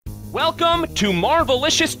Welcome to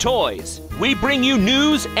Marvelicious Toys. We bring you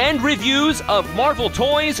news and reviews of Marvel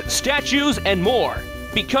toys, statues, and more.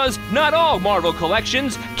 Because not all Marvel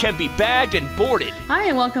collections can be bagged and boarded. Hi,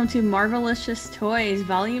 and welcome to Marvelicious Toys,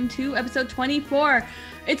 Volume 2, Episode 24.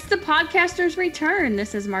 It's the podcaster's return.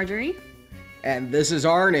 This is Marjorie. And this is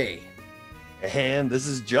Arnie. And this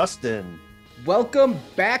is Justin. Welcome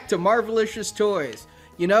back to Marvelicious Toys.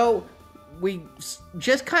 You know, we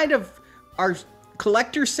just kind of, our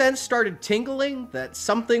collector sense started tingling that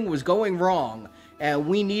something was going wrong, and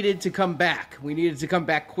we needed to come back. We needed to come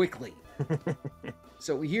back quickly.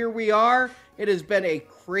 So here we are. It has been a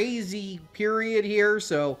crazy period here,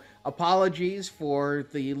 so apologies for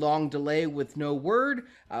the long delay with no word.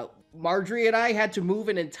 Marjorie and I had to move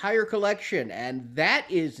an entire collection, and that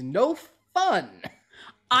is no fun.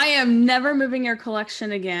 I am never moving your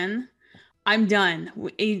collection again. I'm done.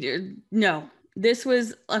 No. This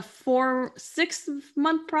was a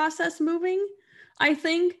 6-month process moving, I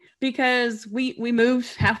think, because we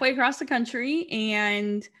moved halfway across the country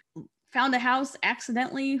and found a house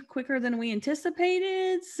accidentally quicker than we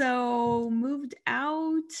anticipated. So moved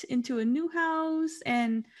out into a new house,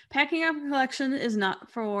 and packing up a collection is not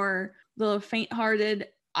for the faint-hearted.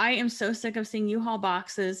 I am so sick of seeing U-Haul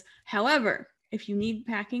boxes. However, if you need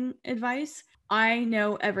packing advice, I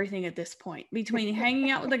know everything at this point. Between hanging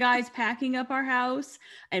out with the guys, packing up our house,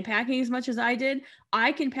 and packing as much as I did,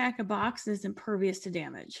 I can pack a box that's impervious to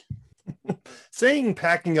damage. Saying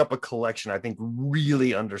packing up a collection, I think,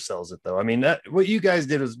 really undersells it, though. I mean, what you guys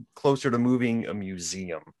did is closer to moving a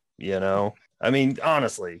museum, you know? I mean,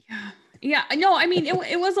 honestly. Yeah, no, I mean,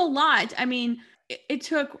 it was a lot. I mean, it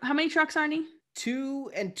took, how many trucks, Arnie?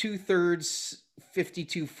 2 2/3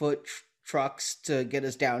 52-foot trucks to get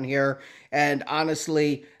us down here, and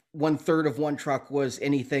honestly 1/3 of one truck was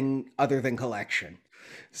anything other than collection.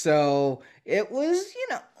 So it was, you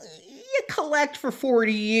know, you collect for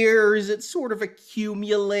 40 years, it sort of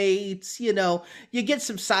accumulates, you know, you get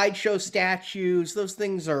some sideshow statues, those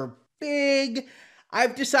things are big.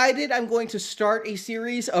 I've decided I'm going to start a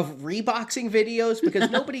series of reboxing videos because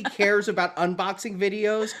nobody cares about unboxing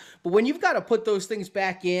videos. But when you've got to put those things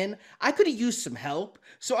back in, I could have used some help.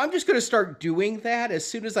 So I'm just going to start doing that as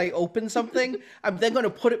soon as I open something. I'm then going to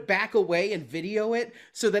put it back away and video it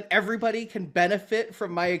so that everybody can benefit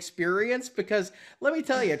from my experience. Because let me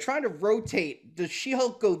tell you, trying to rotate, does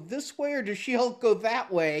She-Hulk go this way or does She-Hulk go that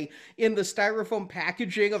way in the styrofoam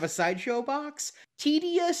packaging of a sideshow box?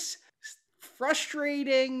 Tedious,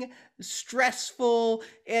 frustrating, stressful.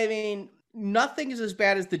 I mean, nothing is as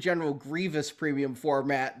bad as the General Grievous premium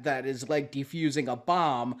format that is like defusing a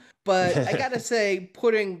bomb. But I gotta say,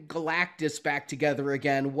 putting Galactus back together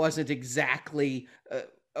again wasn't exactly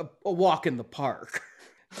a walk in the park.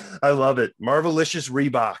 I love it. Marvelicious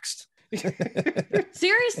reboxed.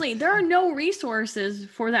 Seriously, there are no resources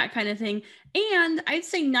for that kind of thing. And I'd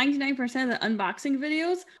say 99% of the unboxing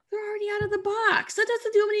videos, they're already out of the box. That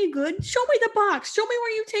doesn't do me any good. Show me the box. Show me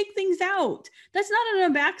where you take things out. That's not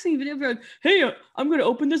an unboxing video. Where, hey, I'm going to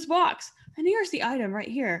open this box. And here's the item right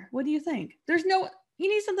here. What do you think? You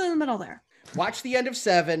need something in the middle there. Watch the end of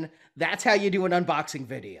 7. That's how you do an unboxing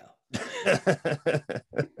video.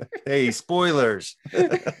 Hey, spoilers.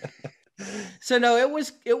 So no, it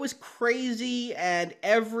was crazy, and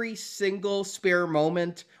every single spare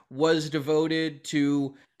moment was devoted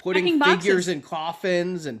to putting figures in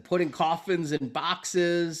coffins and putting coffins in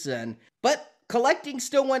boxes, but collecting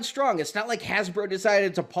still went strong. It's not like Hasbro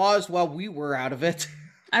decided to pause while we were out of it.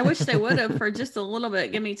 I wish they would have for just a little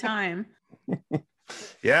bit. Give me time.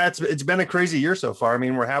 Yeah, it's been a crazy year so far. I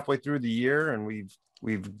mean, we're halfway through the year, and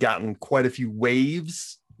we've gotten quite a few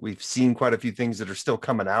waves. We've seen quite a few things that are still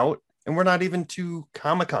coming out. And we're not even to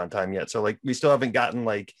Comic-Con time yet. So like we still haven't gotten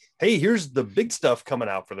like, hey, here's the big stuff coming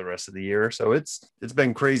out for the rest of the year. So it's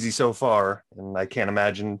been crazy so far. And I can't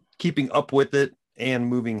imagine keeping up with it and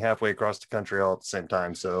moving halfway across the country all at the same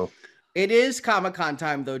time. So it is Comic-Con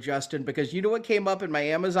time though, Justin, because you know what came up in my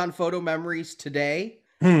Amazon photo memories today?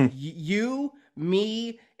 You,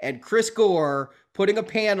 me, and Chris Gore putting a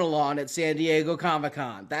panel on at San Diego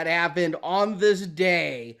Comic-Con. That happened on this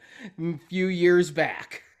day a few years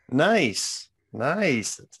back. Nice.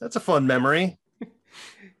 That's a fun memory.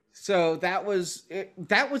 So that was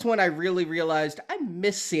when I really realized I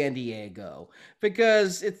miss San Diego,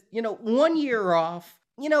 because it's, you know, 1 year off,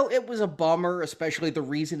 you know, it was a bummer, especially the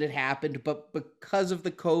reason it happened. But because of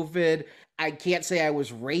the COVID, I can't say I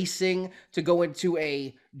was racing to go into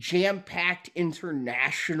a jam-packed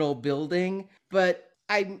international building, but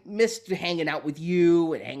I missed hanging out with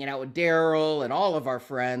you and hanging out with Daryl and all of our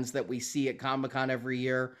friends that we see at Comic-Con every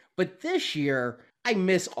year. But this year, I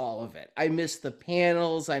miss all of it. I miss the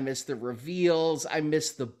panels. I miss the reveals. I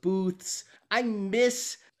miss the booths. I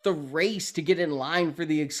miss the race to get in line for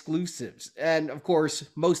the exclusives. And of course,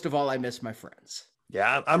 most of all, I miss my friends.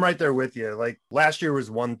 Yeah, I'm right there with you. Like last year was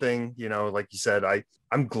one thing, like you said,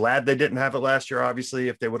 I'm glad they didn't have it last year. Obviously,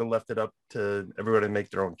 if they would have left it up to everybody to make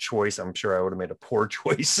their own choice, I'm sure I would have made a poor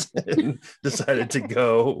choice and decided to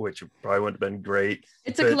go, which probably wouldn't have been great.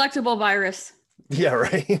 It's a collectible virus. Yeah,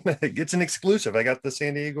 right. It's an exclusive. I got the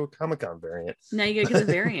San Diego Comic-Con variant. Now you get the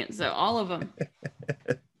variant, so all of them.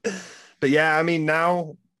 But yeah, I mean,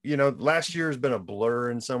 now, last year has been a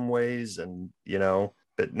blur in some ways, and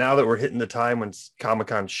but now that we're hitting the time when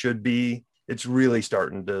Comic-Con should be, it's really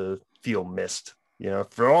starting to feel missed.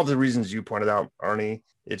 For all the reasons you pointed out, Arnie,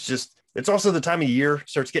 it's also the time of year,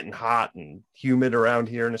 starts getting hot and humid around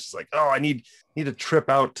here. And it's just like, oh, I need a trip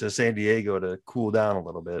out to San Diego to cool down a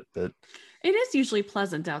little bit. But it is usually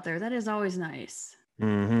pleasant out there. That is always nice.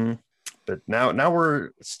 Mm-hmm. But now we're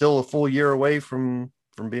still a full year away from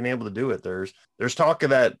being able to do it. There's talk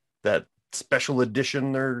of that special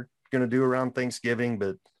edition they're going to do around Thanksgiving,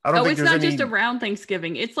 but I don't think it's not just around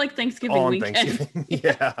Thanksgiving. It's like Thanksgiving weekend. Thanksgiving.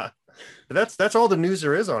 Yeah. But that's all the news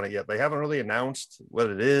there is on it yet. They haven't really announced what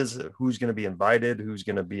it is, who's going to be invited, who's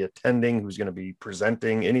going to be attending, who's going to be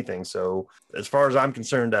presenting, anything. So as far as I'm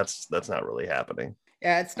concerned, that's not really happening.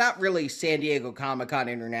 Yeah, it's not really San Diego Comic-Con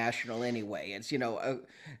International anyway. It's,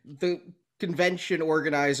 the convention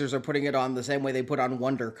organizers are putting it on the same way they put on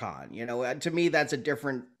WonderCon. To me, that's a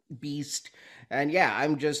different beast. And yeah,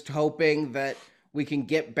 I'm just hoping that we can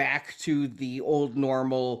get back to the old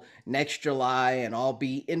normal next July and I'll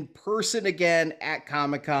be in person again at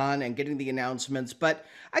Comic-Con and getting the announcements. But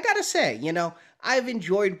I gotta say, I've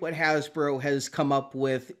enjoyed what Hasbro has come up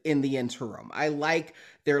with in the interim. I like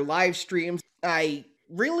their live streams. I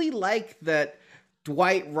really like that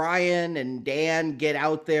Dwight, Ryan, and Dan get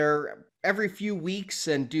out there every few weeks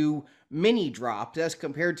and do mini drops as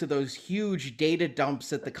compared to those huge data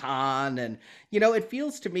dumps at the con. And, it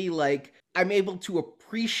feels to me like I'm able to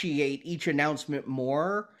appreciate each announcement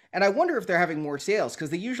more. And I wonder if they're having more sales because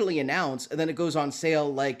they usually announce and then it goes on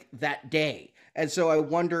sale like that day. And so I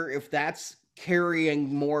wonder if that's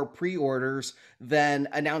carrying more pre-orders than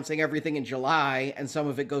announcing everything in July and some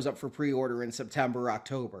of it goes up for pre-order in September,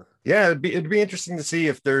 October. Yeah, it'd be interesting to see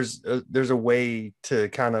if there's a way to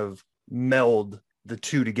kind of meld the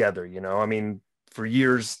two together. I mean, for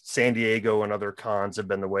years, San Diego and other cons have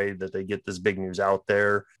been the way that they get this big news out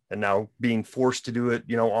there, and now being forced to do it,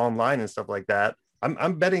 online and stuff like that.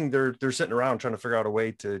 I'm betting they're sitting around trying to figure out a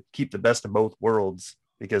way to keep the best of both worlds,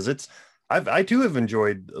 because I too have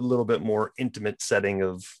enjoyed a little bit more intimate setting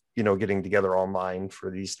of, getting together online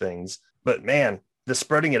for these things. But man, the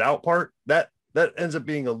spreading it out part, that ends up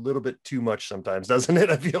being a little bit too much sometimes, doesn't it?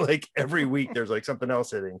 I feel like every week there's like something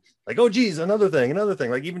else hitting, like, oh geez, another thing.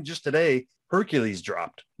 Like even just today, Hercules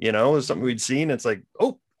dropped, it was something we'd seen. It's like,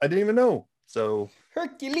 oh, I didn't even know. So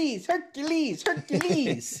Hercules.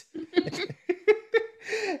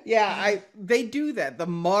 Yeah, they do that. The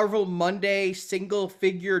Marvel Monday single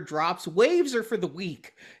figure drops. Waves are for the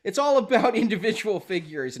week. It's all about individual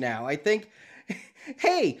figures now. I think,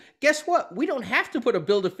 hey, guess what? We don't have to put a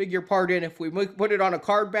Build-A-Figure part in if we put it on a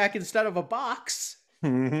card back instead of a box.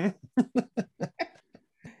 Mm-hmm.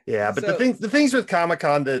 Yeah, but the things with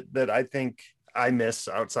Comic-Con that I think I miss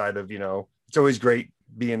outside of, it's always great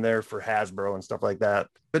being there for Hasbro and stuff like that.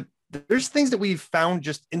 But there's things that we've found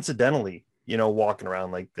just incidentally, walking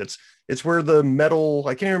around. Like it's where the metal,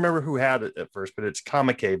 I can't even remember who had it at first, but it's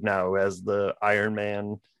Comic Cave now, who has the Iron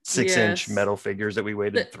Man 6-inch metal figures that we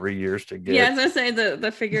waited 3 years to get. Yeah, I was gonna say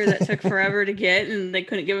the figure that took forever to get and they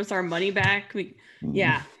couldn't give us our money back.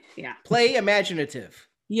 Yeah. Play imaginative.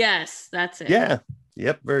 Yes, that's it. Yeah.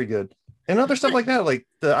 Yep. Very good. And other stuff like that, like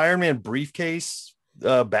the Iron Man briefcase,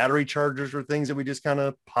 battery chargers were things that we just kind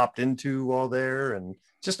of popped into while there, and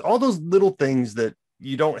just all those little things that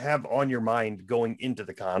you don't have on your mind going into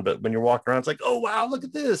the con, but when you're walking around, it's like, oh wow, look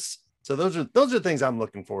at this. So those are things I'm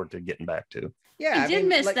looking forward to getting back to. Yeah, I did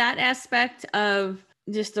miss that aspect of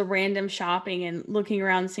just the random shopping and looking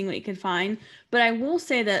around and seeing what you could find. But I will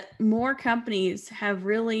say that more companies have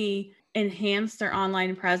really enhanced their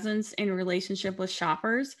online presence in relationship with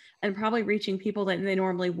shoppers and probably reaching people that they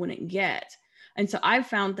normally wouldn't get. And so I've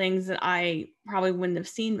found things that I probably wouldn't have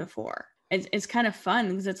seen before. It's kind of fun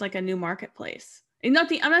because it's like a new marketplace. And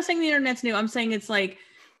I'm not saying the internet's new. I'm saying it's like,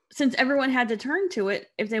 since everyone had to turn to it,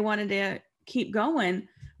 if they wanted to keep going,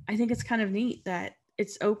 I think it's kind of neat that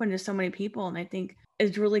it's open to so many people. And I think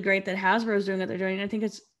it's really great that Hasbro is doing what they're doing. And I think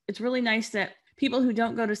it's really nice that people who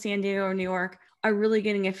don't go to San Diego or New York are really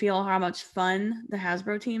getting a feel how much fun the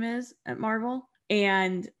Hasbro team is at Marvel.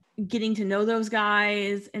 and getting to know those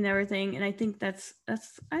guys and everything. And I think that's kind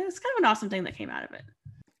of an awesome thing that came out of it.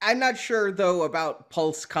 I'm not sure, though, about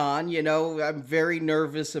PulseCon. You know, I'm very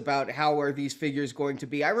nervous about how are these figures going to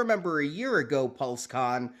be. I remember a year ago,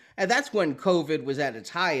 PulseCon, and that's when COVID was at its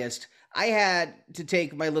highest. I had to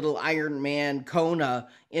take my little Iron Man Kona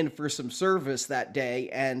in for some service that day,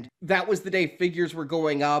 and that was the day figures were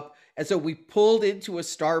going up. And so we pulled into a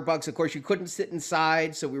Starbucks. Of course, you couldn't sit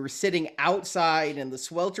inside, so we were sitting outside in the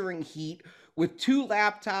sweltering heat with 2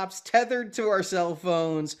 laptops tethered to our cell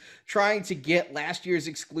phones, trying to get last year's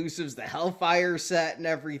exclusives, the Hellfire set and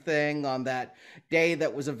everything, on that day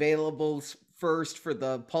that was available first for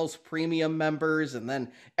the Pulse Premium members, and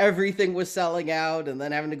then everything was selling out, and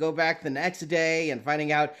then having to go back the next day and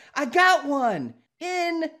finding out I got one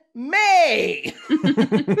in May.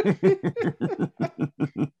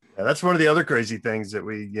 Yeah, that's one of the other crazy things that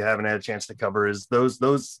we haven't had a chance to cover is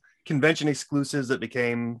those convention exclusives that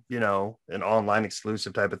became, you know, an online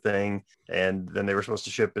exclusive type of thing. And then they were supposed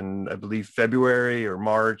to ship in, I believe, February or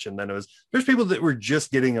March. And then there's people that were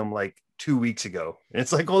just getting them like 2 weeks ago. And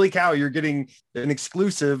it's like, holy cow, you're getting an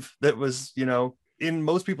exclusive that was, you know, in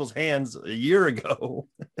most people's hands a year ago.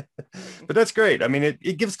 But that's great. I mean,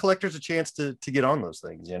 it gives collectors a chance to get on those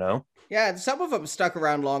things, you know? Yeah, some of them stuck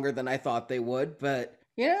around longer than I thought they would, but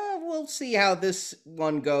yeah, we'll see how this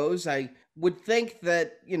one goes. I would think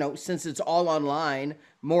that, you know, since it's all online,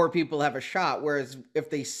 more people have a shot. Whereas if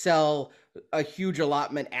they sell a huge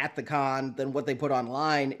allotment at the con, then what they put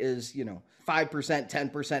online is, you know, 5%,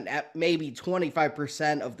 10%, maybe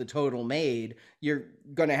 25% of the total made. You're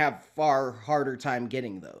going to have far harder time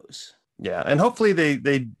getting those. Yeah. And hopefully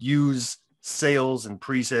they use sales and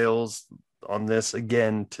pre-sales on this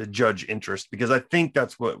again to judge interest, because I think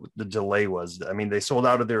that's what the delay was. I mean, they sold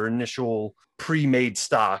out of their initial pre-made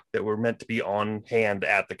stock that were meant to be on hand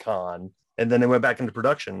at the con, and then they went back into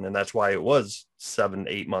production, and that's why it was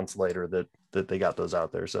 7-8 months later that they got those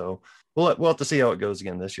out there. So we'll have to see how it goes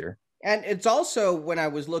again this year. And it's also, when I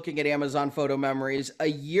was looking at Amazon Photo Memories, a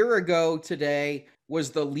year ago today was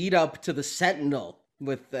the lead up to the Sentinel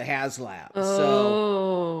with the HasLab.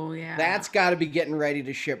 Oh, yeah. That's got to be getting ready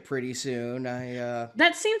to ship pretty soon.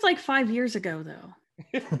 That seems like 5 years ago, though.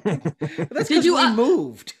 That's because we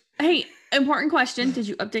moved. Hey, important question. Did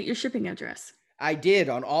you update your shipping address? I did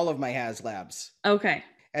on all of my HasLabs. Okay.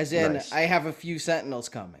 As in, Nice. I have a few Sentinels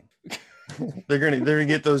coming. They're gonna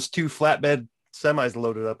get those 2 flatbed semis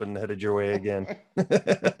loaded up and headed your way again.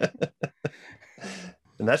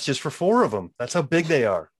 And that's just for 4 of them. That's how big they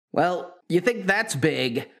are. Well, you think that's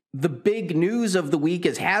big. The big news of the week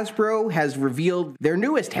is Hasbro has revealed their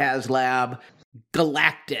newest HasLab,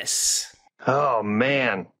 Galactus. Oh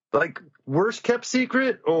man, like worst kept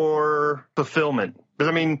secret or fulfillment? Because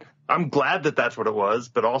I mean, I'm glad that that's what it was,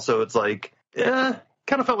 but also it's like,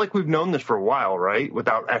 kind of felt like we've known this for a while, right?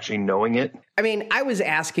 Without actually knowing it. I mean, I was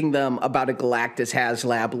asking them about a Galactus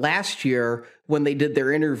HasLab last year when they did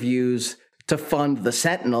their interviews to fund the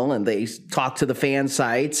Sentinel, and they talked to the fan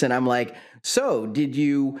sites, and I'm like, so did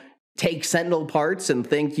you take Sentinel parts and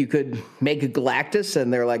think you could make a Galactus?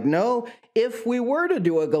 And they're like, no, if we were to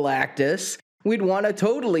do a Galactus, we'd want a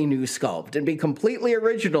totally new sculpt and be completely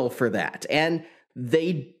original for that. And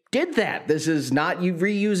they did that. This is not you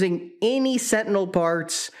reusing any Sentinel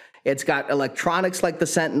parts. It's got electronics like the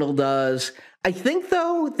Sentinel does. I think,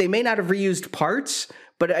 though, they may not have reused parts,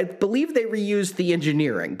 but I believe they reused the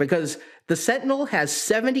engineering, because the Sentinel has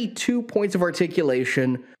 72 points of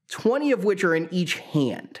articulation, 20 of which are in each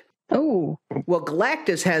hand. Oh. Well,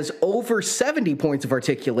 Galactus has over 70 points of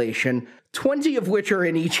articulation, 20 of which are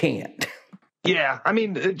in each hand. Yeah, I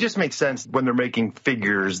mean, it just makes sense when they're making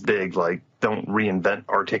figures big, like don't reinvent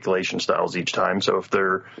articulation styles each time. So if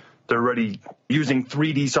they're already using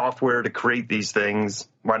 3D software to create these things,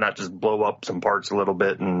 why not just blow up some parts a little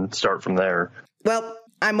bit and start from there? Well,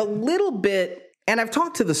 I'm a little bit, and I've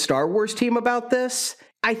talked to the Star Wars team about this.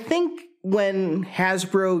 I think when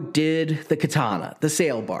Hasbro did the Katana, the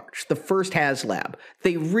sail barge, the first HasLab,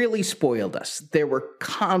 they really spoiled us. There were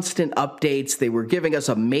constant updates. They were giving us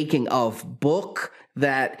a making of book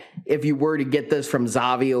that if you were to get this from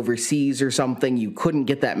Zavi overseas or something, you couldn't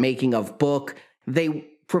get that making of book. They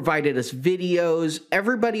provided us videos.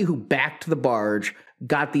 Everybody who backed the barge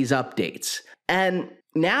got these updates. And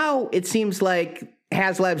now it seems like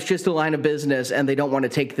HasLab's just a line of business and they don't want to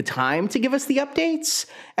take the time to give us the updates.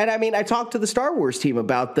 And I mean, I talked to the Star Wars team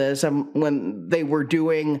about this when they were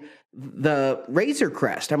doing the Razor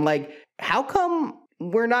Crest. I'm like, how come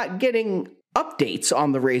we're not getting updates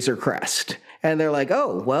on the Razor Crest? And they're like,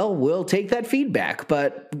 oh, well, we'll take that feedback.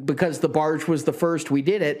 But because the barge was the first we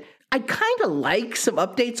did it, I kind of like some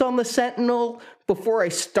updates on the Sentinel before I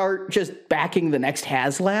start just backing the next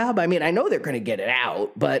HasLab. I mean, I know they're going to get it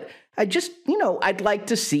out, but I just, I'd like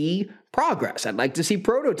to see progress. I'd like to see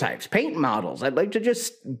prototypes, paint models. I'd like to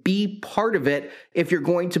just be part of it if you're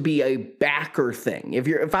going to be a backer thing.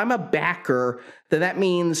 If I'm a backer, then that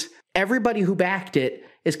means everybody who backed it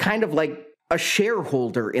is kind of like a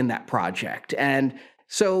shareholder in that project. And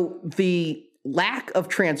so the lack of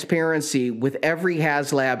transparency with every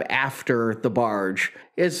HasLab after the barge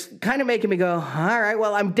is kind of making me go, all right,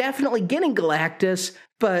 well, I'm definitely getting Galactus,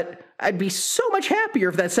 but I'd be so much happier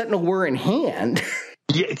if that Sentinel were in hand.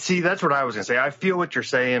 Yeah, see, that's what I was going to say. I feel what you're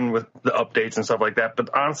saying with the updates and stuff like that, but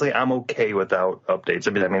honestly, I'm okay without updates.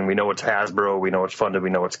 I mean, we know it's Hasbro, we know it's funded,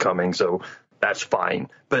 we know it's coming, so that's fine.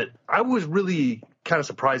 But I was really kind of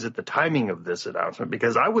surprised at the timing of this announcement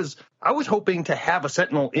because I was hoping to have a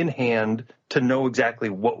Sentinel in hand to know exactly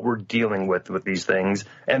what we're dealing with these things.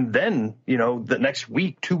 And then, the next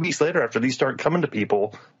week, 2 weeks later, after these start coming to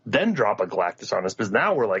people, then drop a Galactus on us. Because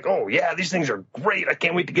now we're like, oh, yeah, these things are great. I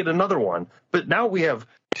can't wait to get another one. But now we have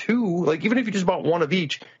two. Like, even if you just bought one of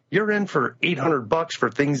each, you're in for $800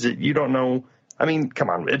 for things that you don't know. I mean, come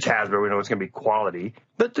on, it's Hasbro. We know it's going to be quality.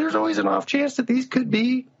 But there's always an off chance that these could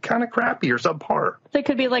be kind of crappy or subpar. They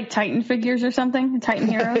could be like Titan figures or something, Titan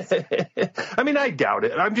Heroes. I mean, I doubt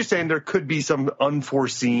it. I'm just saying there could be some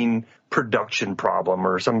unforeseen production problem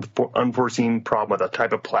or some unforeseen problem with a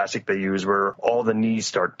type of plastic they use where all the knees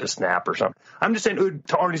start to snap or something. I'm just saying,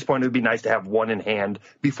 to Arnie's point, it would be nice to have one in hand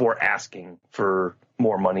before asking for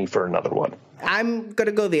more money for another one. I'm going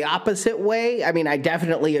to go the opposite way. I mean, I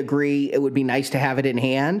definitely agree it would be nice to have it in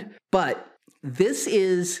hand, but this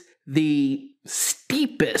is the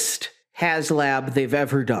steepest HasLab they've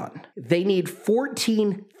ever done. They need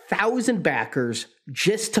 14,000 backers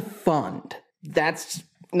just to fund. That's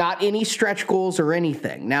not any stretch goals or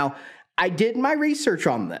anything. Now, I did my research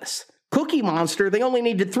on this. Cookie Monster, they only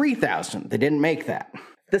needed 3,000. They didn't make that.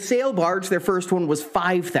 The Sail Barge, their first one was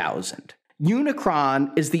 5,000.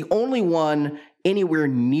 Unicron is the only one anywhere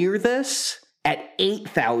near this at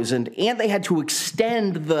 8,000, and they had to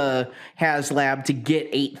extend the HasLab to get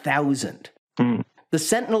 8,000. The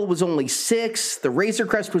Sentinel was only 6. The Razor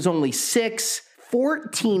Crest was only 6.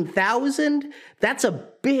 14,000? That's a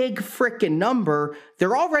big frickin' number.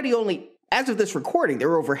 They're already only, as of this recording,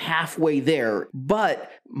 they're over halfway there,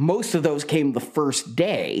 but most of those came the first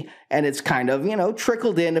day, and it's kind of,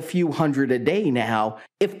 trickled in a few hundred a day now.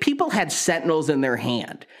 If people had Sentinels in their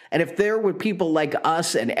hand, and if there were people like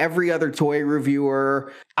us and every other toy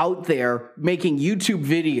reviewer out there making YouTube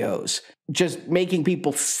videos, just making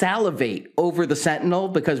people salivate over the Sentinel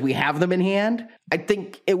because we have them in hand, I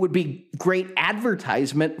think it would be great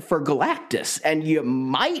advertisement for Galactus, and you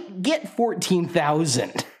might get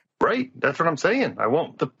 14,000. Right. That's what I'm saying. I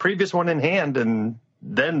want the previous one in hand, and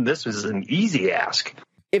then this was an easy ask.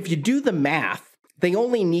 If you do the math, they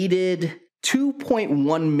only needed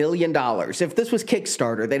 $2.1 million. If this was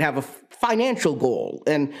Kickstarter, they'd have a financial goal.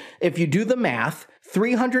 And if you do the math,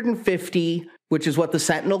 350, which is what the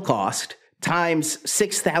Sentinel cost, times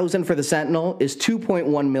 6,000 for the Sentinel is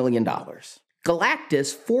 $2.1 million.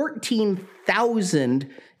 Galactus, 14,000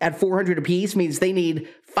 at 400 apiece means they need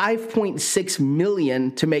 5.6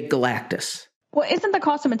 million to make Galactus. Well, isn't the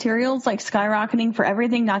cost of materials like skyrocketing for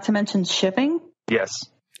everything, not to mention shipping? Yes.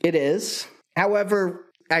 It is. However,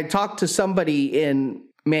 I talked to somebody in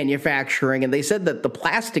manufacturing, and they said that the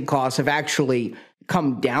plastic costs have actually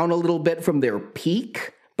come down a little bit from their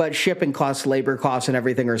peak, but shipping costs, labor costs, and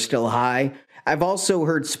everything are still high. I've also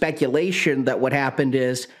heard speculation that what happened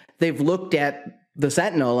is they've looked at the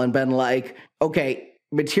Sentinel and been like, okay,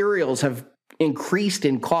 materials have increased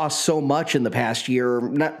in cost so much in the past year,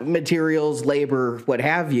 materials, labor, what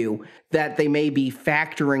have you, that they may be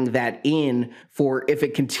factoring that in for if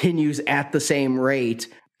it continues at the same rate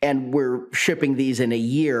and we're shipping these in a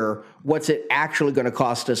year, what's it actually going to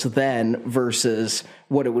cost us then versus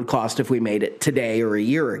what it would cost if we made it today or a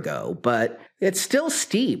year ago. But it's still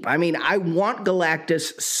steep. I mean, I want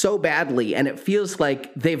Galactus so badly, and it feels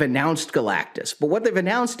like they've announced Galactus. But what they've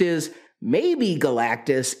announced is maybe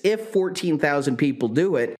Galactus if 14,000 people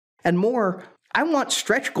do it. And more, I want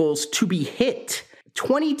stretch goals to be hit.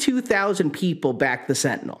 22,000 people back the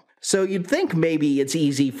Sentinel. So you'd think maybe it's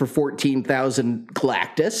easy for 14,000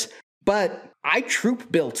 Galactus, but I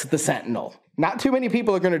troop built the Sentinel. Not too many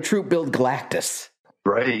people are going to troop build Galactus.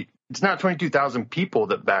 Right. It's not 22,000 people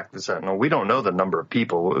that backed the Sentinel. We don't know the number of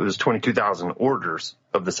people. It was 22,000 orders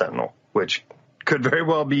of the Sentinel, which could very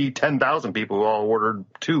well be 10,000 people who all ordered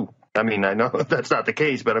two. I mean, I know that's not the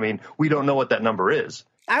case, but I mean, we don't know what that number is.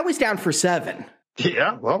 I was down for 7.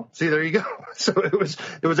 Yeah, well, see, there you go. So it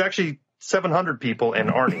was actually 700 people and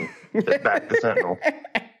Arnie that backed the Sentinel.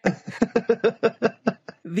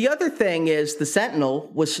 The other thing is the Sentinel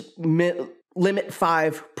was limit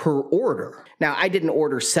 5 per order. Now, I didn't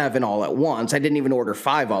order 7 all at once. I didn't even order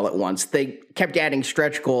 5 all at once. They kept adding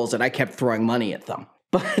stretch goals and I kept throwing money at them.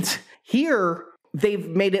 But here, they've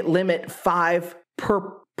made it limit 5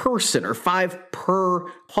 per person or 5 per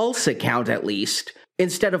Pulse account at least,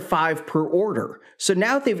 instead of 5 per order. So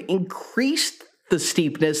now they've increased the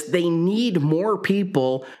steepness. They need more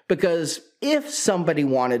people because if somebody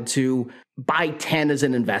wanted to buy 10 as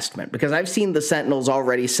an investment, because I've seen the Sentinels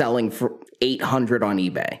already selling for $800 on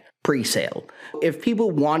eBay pre-sale. If people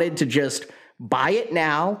wanted to just buy it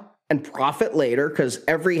now and profit later, because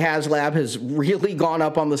every HasLab has really gone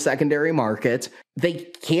up on the secondary market, they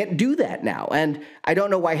can't do that now. And I don't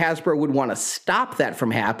know why Hasbro would want to stop that from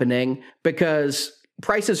happening, because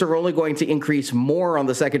prices are only going to increase more on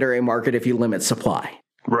the secondary market if you limit supply.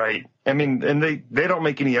 Right. I mean, and they don't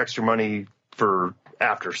make any extra money for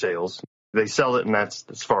after sales. They sell it, and that's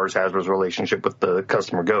as far as Hasbro's relationship with the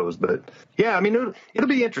customer goes. But yeah, I mean, it'll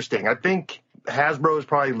be interesting. I think Hasbro has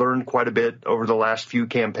probably learned quite a bit over the last few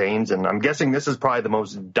campaigns, and I'm guessing this is probably the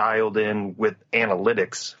most dialed in with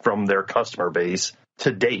analytics from their customer base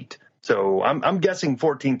to date. So I'm guessing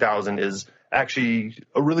 14,000 is actually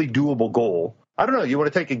a really doable goal. I don't know. You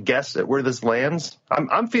want to take a guess at where this lands?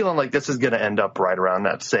 I'm feeling like this is going to end up right around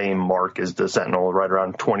that same mark as the Sentinel, right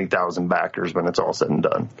around 20,000 backers when it's all said and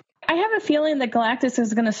done. I have a feeling that Galactus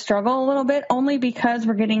is going to struggle a little bit, only because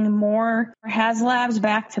we're getting more HasLabs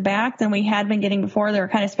back to back than we had been getting before. They're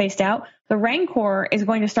kind of spaced out. The Rancor is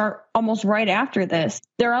going to start almost right after this.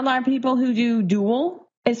 There are a lot of people who do dual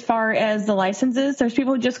as far as the licenses. There's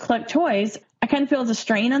people who just collect toys. I kind of feel it's a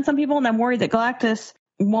strain on some people, and I'm worried that Galactus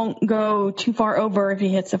won't go too far over if he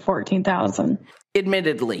hits the 14,000.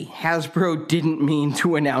 Admittedly, Hasbro didn't mean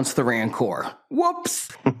to announce the Rancor. Whoops.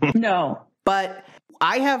 No. But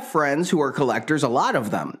I have friends who are collectors, a lot of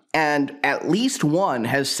them, and at least one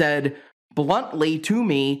has said bluntly to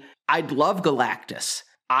me, I'd love Galactus.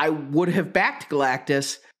 I would have backed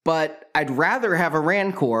Galactus, but I'd rather have a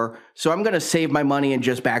Rancor, so I'm going to save my money and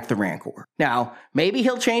just back the Rancor. Now, maybe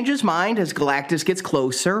he'll change his mind as Galactus gets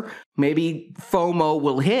closer. Maybe FOMO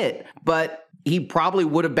will hit, but he probably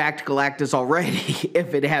would have backed Galactus already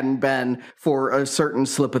if it hadn't been for a certain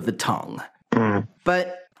slip of the tongue.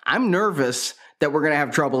 But I'm nervous that we're going to have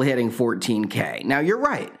trouble hitting 14K. Now, you're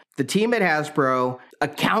right. The team at Hasbro,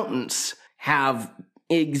 accountants, have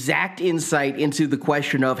exact insight into the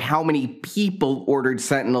question of how many people ordered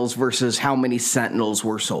Sentinels versus how many Sentinels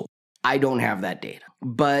were sold. I don't have that data.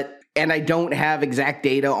 And I don't have exact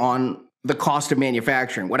data on the cost of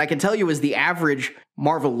manufacturing. What I can tell you is the average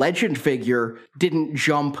Marvel Legend figure didn't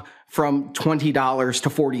jump from $20 to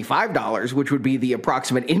 $45, which would be the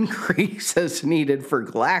approximate increase as needed for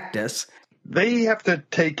Galactus. They have to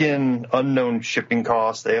take in unknown shipping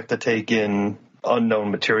costs. They have to take in unknown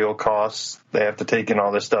material costs. They have to take in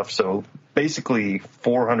all this stuff. So basically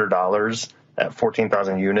 $400 at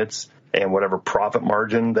 14,000 units and whatever profit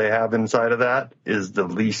margin they have inside of that is the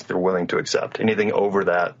least they're willing to accept. Anything over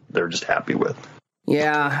that, they're just happy with.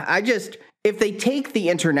 Yeah, if they take the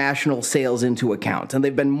international sales into account, and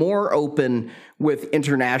they've been more open with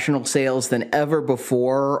international sales than ever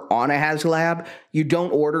before on a HasLab, you don't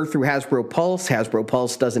order through Hasbro Pulse. Hasbro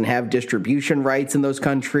Pulse doesn't have distribution rights in those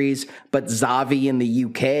countries, but Zavvi in the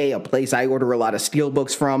UK, a place I order a lot of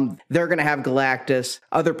steelbooks from, they're going to have Galactus.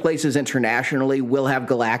 Other places internationally will have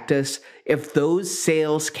Galactus. If those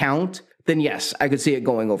sales count, then yes, I could see it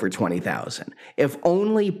going over 20,000. If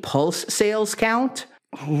only Pulse sales count,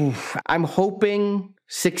 I'm hoping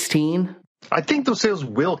 16. I think those sales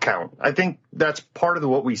will count. I think that's part of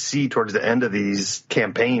what we see towards the end of these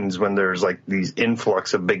campaigns when there's like these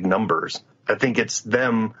influx of big numbers. I think it's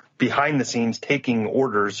them behind the scenes taking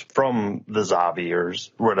orders from the Zavvi or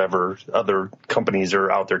whatever other companies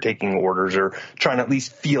are out there taking orders or trying to at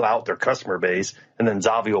least feel out their customer base. And then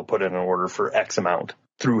Zavvi will put in an order for X amount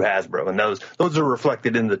through Hasbro. And those are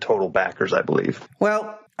reflected in the total backers, I believe.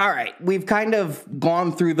 Well, all right, we've kind of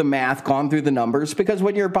gone through the math, gone through the numbers, because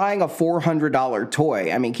when you're buying a $400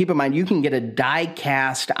 toy, I mean, keep in mind, you can get a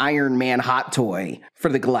die-cast Iron Man hot toy for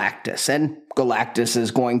the Galactus, and Galactus is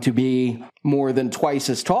going to be more than twice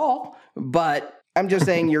as tall, but I'm just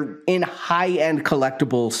saying you're in high-end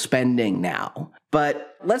collectible spending now.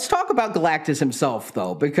 But let's talk about Galactus himself,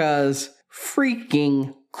 though, because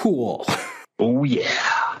freaking cool. Oh,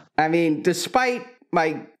 yeah. I mean, despite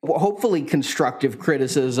my hopefully constructive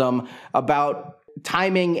criticism about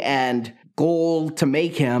timing and goal to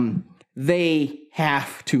make him, they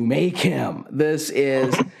have to make him. This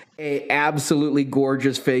is a absolutely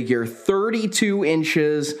gorgeous figure. 32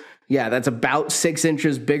 inches. Yeah, that's about 6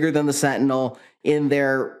 inches bigger than the Sentinel. In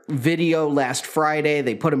their video last Friday,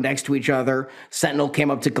 they put them next to each other. Sentinel came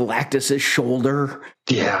up to Galactus's shoulder.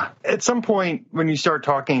 Yeah. At some point, when you start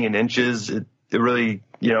talking in inches, it really,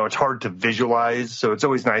 it's hard to visualize. So it's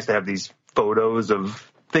always nice to have these photos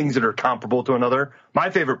of things that are comparable to another. My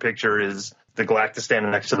favorite picture is the Galactus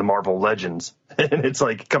standing next to the Marvel Legends. And it's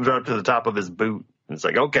like, it comes right up to the top of his boot. And it's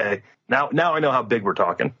like, okay, now I know how big we're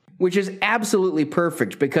talking. Which is absolutely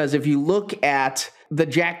perfect, because if you look at the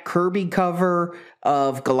Jack Kirby cover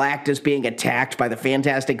of Galactus being attacked by the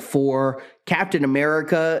Fantastic Four, Captain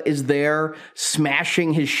America is there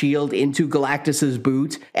smashing his shield into Galactus's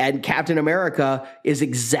boot, and Captain America is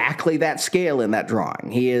exactly that scale in that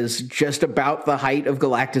drawing. He is just about the height of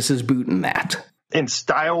Galactus's boot in that. And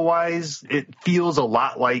style-wise, it feels a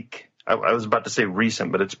lot like, I was about to say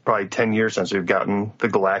recent, but it's probably 10 years since we've gotten the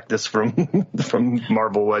Galactus from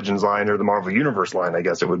Marvel Legends line, or the Marvel Universe line, I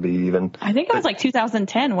guess it would be even. I think it was like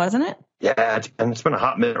 2010, wasn't it? Yeah, it's been a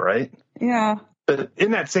hot minute, right? Yeah. But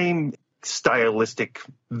in that same stylistic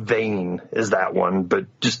vein as that one,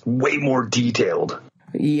 but just way more detailed.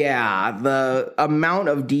 Yeah, the amount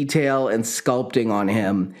of detail and sculpting on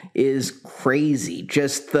him is crazy.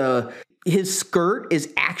 Just his skirt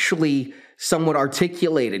is actually somewhat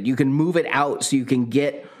articulated. You can move it out so you can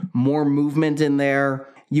get more movement in there.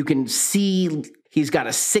 You can see he's got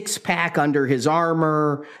a six-pack under his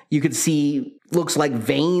armor. You can see, looks like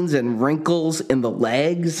veins and wrinkles in the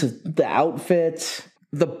legs, the outfit.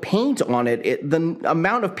 The paint on it, the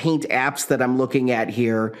amount of paint apps that I'm looking at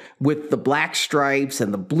here with the black stripes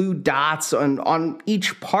and the blue dots on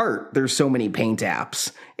each part, there's so many paint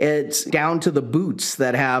apps. It's down to the boots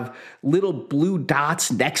that have little blue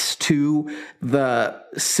dots next to the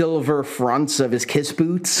silver fronts of his Kiss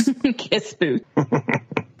boots. Kiss boots.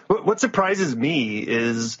 What surprises me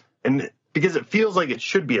is, and because it feels like it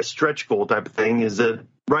should be a stretch goal type of thing, is that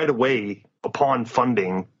right away upon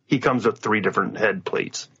funding, he comes with 3 different head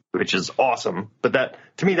plates, which is awesome. But that,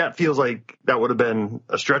 to me, that feels like that would have been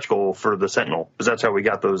a stretch goal for the Sentinel, because that's how we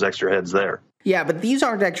got those extra heads there. Yeah, but these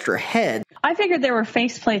aren't extra heads. I figured they were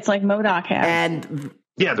face plates like MODOK has. And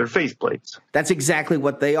yeah, they're face plates. That's exactly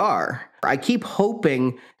what they are. I keep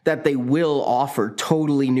hoping that they will offer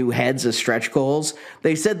totally new heads as stretch goals.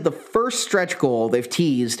 They said the first stretch goal they've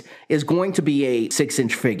teased is going to be a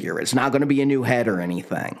 6-inch figure. It's not going to be a new head or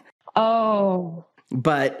anything. Oh.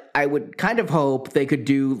 But I would kind of hope they could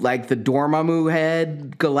do like the Dormammu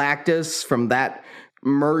head Galactus from that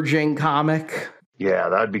merging comic. Yeah,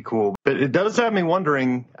 that'd be cool. But it does have me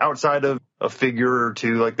wondering, outside of a figure or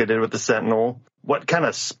two like they did with the Sentinel, what kind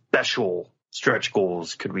of special stretch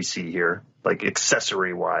goals could we see here? Like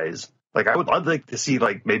accessory-wise? Like I'd like to see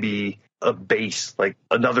like maybe a base, like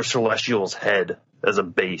another Celestial's head as a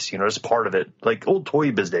base, as part of it. Like old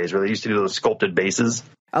Toy Biz days where they used to do those sculpted bases.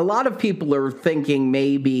 A lot of people are thinking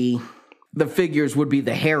maybe the figures would be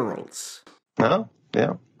the Heralds. Oh,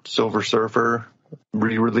 yeah. Silver Surfer,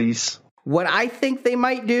 re-release. What I think they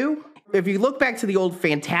might do, if you look back to the old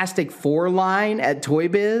Fantastic Four line at Toy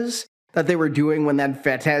Biz that they were doing when that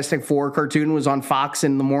Fantastic Four cartoon was on Fox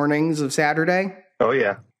in the mornings of Saturday. Oh,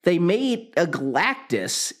 yeah. They made a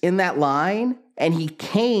Galactus in that line, and he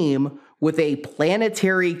came with a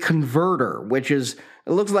planetary converter, which is,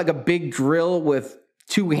 it looks like a big drill with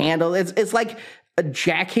 2 handles. It's like a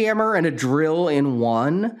jackhammer and a drill in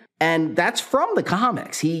one. And that's from the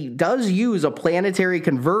comics. He does use a planetary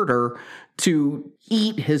converter to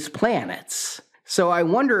eat his planets. So I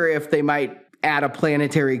wonder if they might add a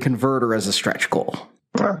planetary converter as a stretch goal.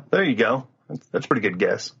 There you go. That's a pretty good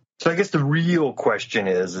guess. So I guess the real question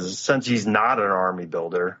is since he's not an army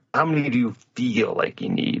builder, how many do you feel like you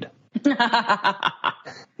need?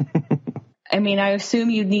 I mean, I assume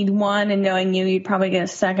you'd need 1, and knowing you'd probably get a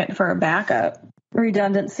second for a backup.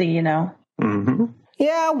 Redundancy, Mm-hmm.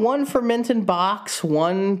 Yeah, 1 for mint and box,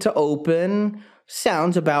 1 to open.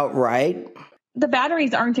 Sounds about right. The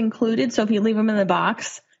batteries aren't included, so if you leave them in the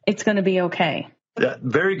box, it's going to be okay. Yeah,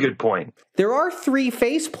 very good point. There are 3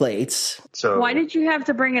 face plates. So why did you have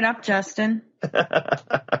to bring it up, Justin?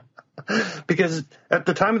 Because at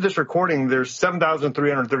the time of this recording, there's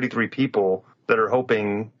 7,333 people that are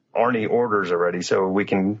hoping Arnie orders already so we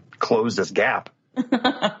can close this gap.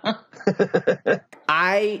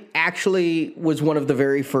 I actually was one of the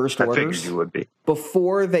very first orders. I figured you would be.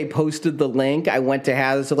 Before they posted the link, I went to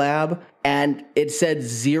HasLab, and it said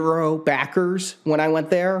 0 backers when I went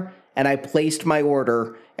there, and I placed my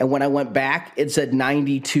order, and when I went back, it said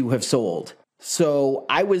 92 have sold. So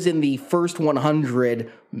I was in the first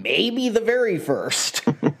 100, maybe the very first.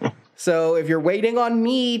 So if you're waiting on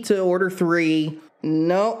me to order 3,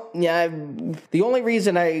 no, yeah. The only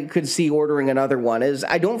reason I could see ordering another one is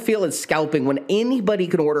I don't feel it's scalping when anybody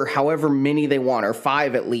can order however many they want, or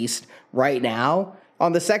 5 at least right now.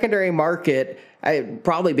 On the secondary market, I'd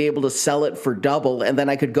probably be able to sell it for double, and then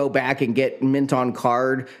I could go back and get mint on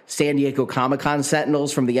card San Diego Comic-Con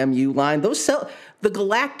Sentinels from the MU line. Those sell. The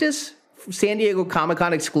Galactus San Diego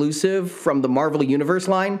Comic-Con exclusive from the Marvel Universe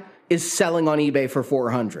line is selling on eBay for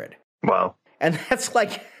 $400. Wow. And that's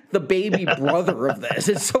like the baby brother of this.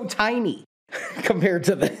 It's so tiny compared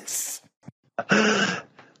to this.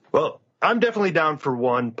 Well, I'm definitely down for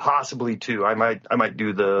 1, possibly 2. I might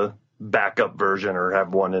do the backup version or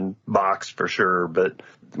have 1 in box for sure. But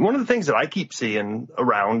one of the things that I keep seeing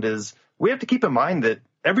around is we have to keep in mind that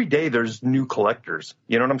every day there's new collectors.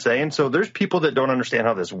 You know what I'm saying? So there's people that don't understand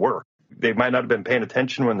how this works. They might not have been paying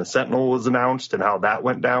attention when the Sentinel was announced and how that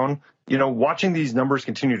went down. You know, watching these numbers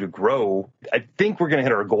continue to grow, I think we're going to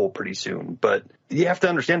hit our goal pretty soon. But you have to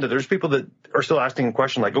understand that there's people that are still asking a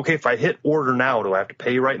question like, okay, if I hit order now, do I have to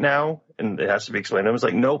pay right now? And it has to be explained. I was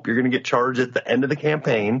like, nope, you're going to get charged at the end of the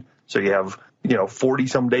campaign. So you have, 40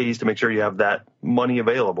 some days to make sure you have that money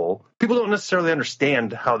available. People don't necessarily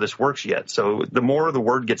understand how this works yet. So the more the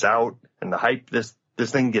word gets out and the hype this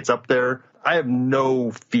thing gets up there, I have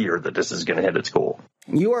no fear that this is going to hit its goal.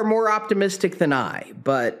 You are more optimistic than I,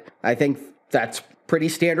 but I think that's pretty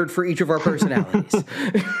standard for each of our personalities.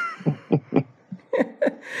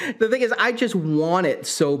 The thing is, I just want it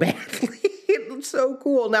so badly. It's so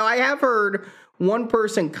cool. Now, I have heard one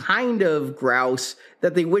person kind of grouse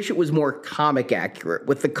that they wish it was more comic accurate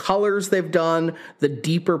with the colors they've done, the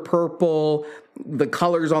deeper purple, the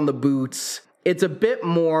colors on the boots. It's a bit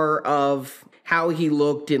more of how he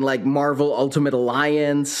looked in like Marvel Ultimate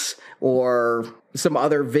Alliance or some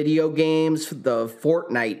other video games, the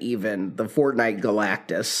Fortnite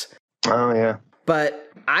Galactus. Oh, yeah.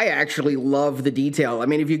 But I actually love the detail. I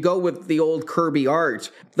mean, if you go with the old Kirby art,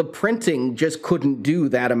 the printing just couldn't do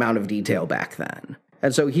that amount of detail back then.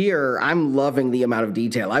 And so here, I'm loving the amount of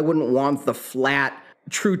detail. I wouldn't want the flat,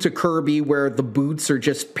 true to Kirby, where the boots are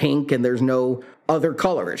just pink and there's no other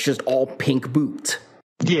color. It's just all pink boots.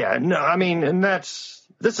 Yeah, no, I mean, and this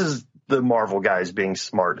is the Marvel guys being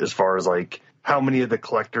smart as far as like how many of the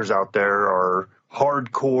collectors out there are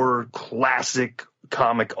hardcore classic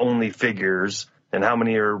comic only figures and how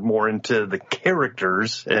many are more into the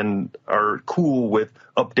characters and are cool with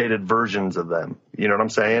updated versions of them. You know what I'm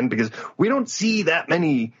saying? Because we don't see that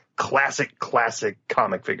many classic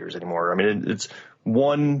comic figures anymore. I mean, it's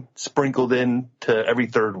one sprinkled in to every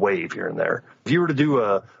third wave here and there. If you were to do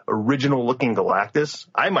a original looking Galactus,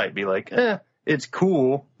 I might be like, it's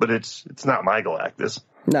cool, but it's not my Galactus.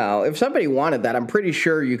 No, if somebody wanted that, I'm pretty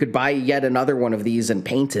sure you could buy yet another one of these and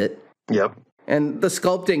paint it. Yep. And the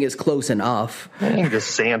sculpting is close enough. You can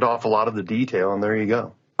just sand off a lot of the detail, and there you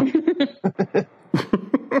go.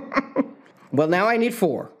 Well, now I need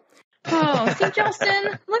 4. Oh, see,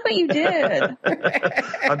 Justin, look what you did.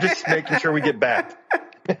 I'm just making sure we get back.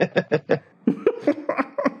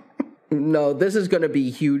 No, this is going to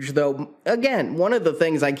be huge, though. Again, one of the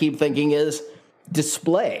things I keep thinking is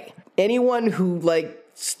display. Anyone who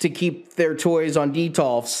likes to keep their toys on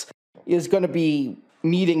Detolfs is going to be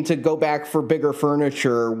needing to go back for bigger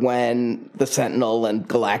furniture when the Sentinel and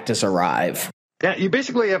Galactus arrive. Yeah, you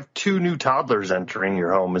basically have 2 new toddlers entering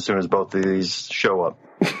your home as soon as both of these show up.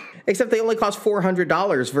 Except they only cost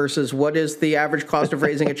 $400 versus what is the average cost of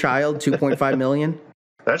raising a child? $2.5 million?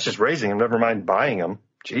 That's just raising them, never mind buying them.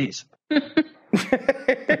 Jeez.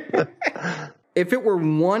 If it were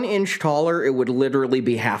 1 inch taller, it would literally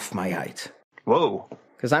be half my height. Whoa.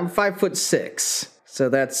 Because I'm 5'6", so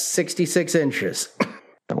that's 66 inches.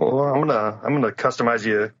 Well, I'm gonna customize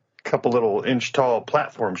you a couple little inch tall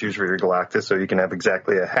platform shoes for your Galactus, so you can have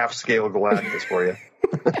exactly a half scale Galactus for you.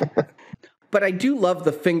 But I do love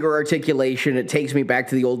the finger articulation. It takes me back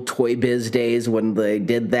to the old Toy Biz days when they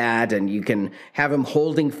did that, and you can have him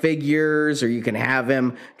holding figures, or you can have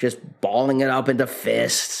him just balling it up into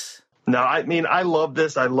fists. No, I mean, I love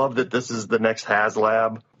this. I love that this is the next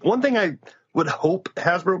HasLab. One thing I would hope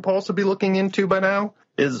Hasbro Pulse would be looking into by now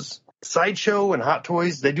is Sideshow and Hot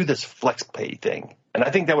Toys. They do this flex pay thing. And I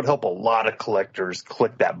think that would help a lot of collectors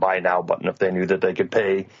click that buy now button if they knew that they could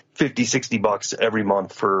pay $50, $60 every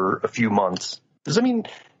month for a few months. Because, I mean,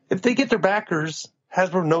 if they get their backers,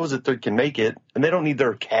 Hasbro knows that they can make it, and they don't need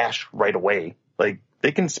their cash right away. Like,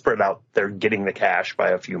 they can spread out their getting the cash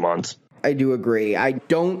by a few months. I do agree. I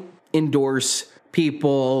don't endorse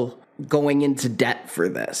people going into debt for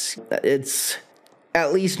this.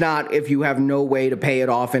 At least not if you have no way to pay it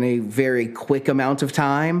off in a very quick amount of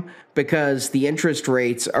time, because the interest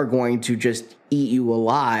rates are going to just eat you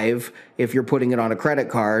alive if you're putting it on a credit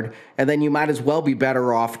card. And then you might as well be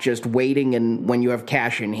better off just waiting and when you have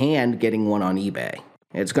cash in hand, getting one on eBay.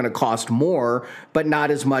 It's going to cost more, but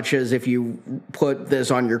not as much as if you put this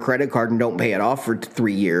on your credit card and don't pay it off for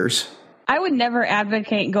 3 years. I would never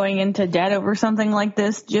advocate going into debt over something like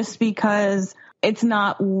this just because it's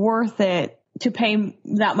not worth it to pay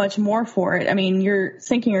that much more for it. I mean, you're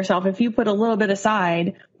thinking yourself, if you put a little bit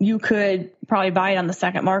aside, you could probably buy it on the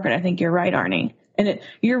second market. I think you're right, Arnie. And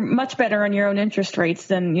you're much better on your own interest rates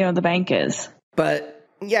than, the bank is. But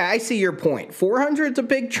yeah, I see your point. 400's a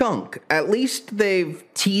big chunk. At least they've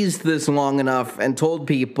teased this long enough and told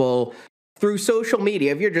people through social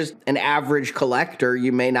media. If you're just an average collector,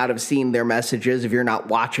 you may not have seen their messages if you're not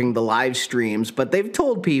watching the live streams, but they've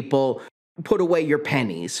told people, put away your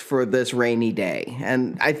pennies for this rainy day.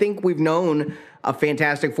 And I think we've known a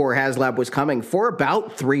Fantastic Four HasLab was coming for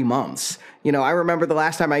about 3 months. I remember the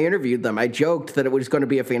last time I interviewed them, I joked that it was going to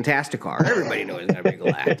be a Fantasticar. Everybody knew it was going to be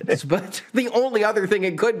Galactus. But the only other thing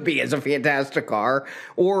it could be is a Fantasticar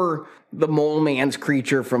or the Mole Man's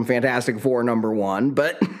creature from Fantastic Four #1.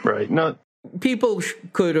 But right, no, people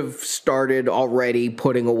could have started already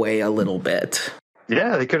putting away a little bit.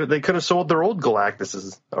 Yeah, they could have sold their old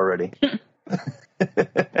Galactuses already.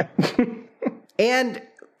 And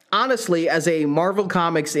honestly, as a Marvel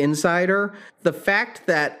Comics insider, the fact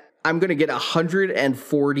that I'm going to get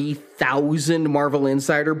 140,000 Marvel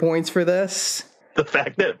Insider points for this. The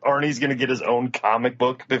fact that Arnie's going to get his own comic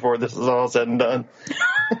book before this is all said and done.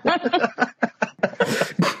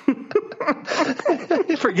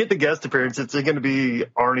 Forget the guest appearance. It's going to be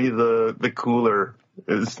Arnie the Cooler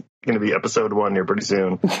is going to be episode 1 here pretty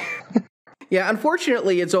soon. Yeah,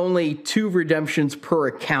 unfortunately, it's only 2 redemptions per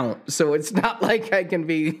account, so it's not like I can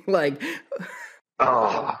be like,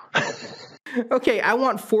 oh, okay, I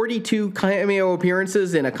want 42 cameo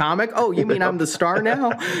appearances in a comic. Oh, you mean I'm the star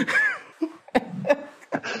now?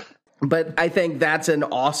 But I think that's an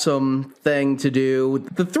awesome thing to do.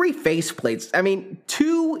 The 3 faceplates, I mean,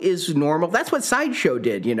 2 is normal. That's what Sideshow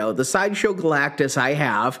did, The Sideshow Galactus I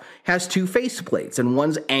have has 2 faceplates, and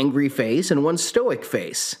one's angry face and one's stoic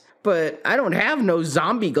face. But I don't have no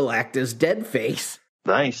zombie Galactus dead face.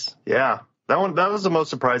 Nice. Yeah. That was the most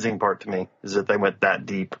surprising part to me, is that they went that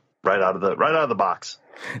deep right out of the box.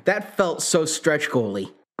 That felt so stretch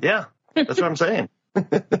goalie. Yeah. That's what I'm saying.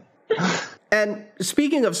 And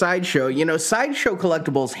speaking of Sideshow, Sideshow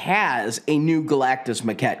Collectibles has a new Galactus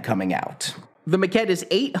maquette coming out. The maquette is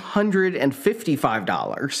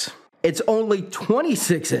 $855. It's only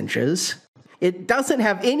 26 inches. It doesn't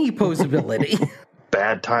have any posability.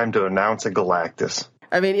 Bad time to announce a Galactus.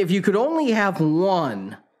 I mean, if you could only have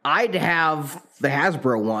one, I'd have the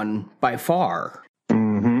Hasbro one by far.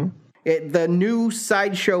 Mm-hmm. The new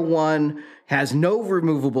Sideshow one has no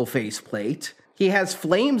removable faceplate. He has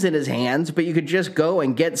flames in his hands, but you could just go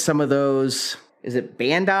and get some of those. Is it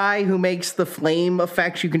Bandai who makes the flame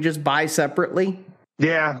effects you can just buy separately?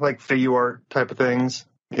 Yeah, like figure art type of things.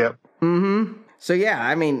 Yep. Mm-hmm. So yeah,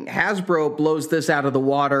 I mean, Hasbro blows this out of the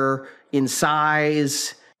water in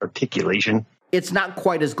size. Articulation. It's not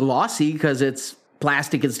quite as glossy because it's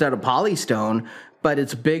plastic instead of polystone, but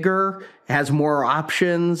it's bigger, has more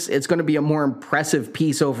options. It's going to be a more impressive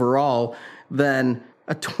piece overall than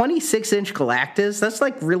a 26-inch Galactus. That's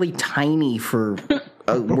like really tiny for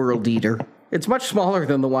a World Eater. It's much smaller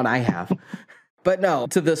than the one I have. But no,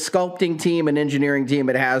 to the sculpting team and engineering team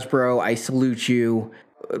at Hasbro, I salute you.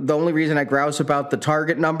 The only reason I grouse about the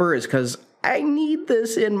target number is because I need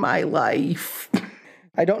this in my life.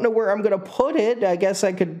 I don't know where I'm going to put it. I guess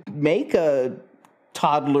I could make a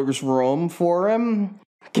toddler's room for him.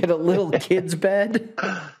 Get a little kid's bed.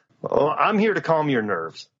 Well, I'm here to calm your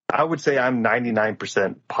nerves. I would say I'm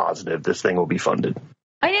 99% positive this thing will be funded.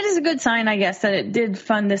 It is a good sign, I guess, that it did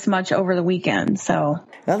fund this much over the weekend. So,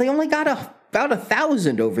 well, they only got about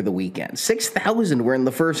 1,000 over the weekend. 6,000 were in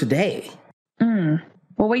the first day.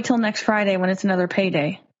 We'll wait till next Friday when it's another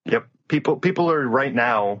payday. Yep. People are right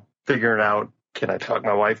now figuring out, can I talk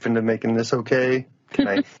my wife into making this okay? Can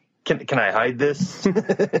I hide this?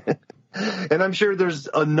 And I'm sure there's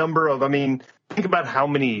a number of, think about how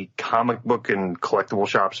many comic book and collectible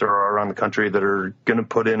shops there are around the country that are going to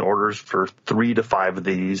put in orders for 3 to 5 of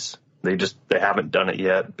these. They haven't done it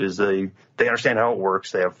yet because they understand how it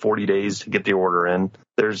works. They have 40 days to get the order in.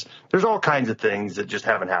 There's all kinds of things that just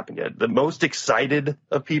haven't happened yet. The most excited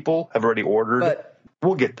of people have already ordered. But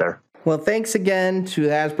we'll get there. Well, thanks again to the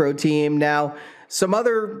Hasbro team. Now, some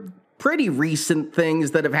other pretty recent things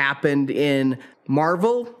that have happened in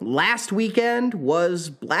Marvel. Last weekend was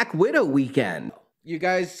Black Widow weekend. You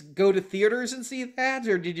guys go to theaters and see that,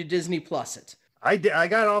 or did you Disney Plus it? I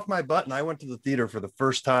got off my butt and I went to the theater for the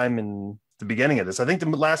first time in the beginning of this. I think the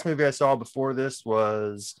last movie I saw before this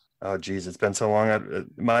was, oh geez, it's been so long.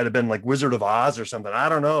 It might have been like Wizard of Oz or something. I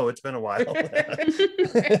don't know. It's been a while.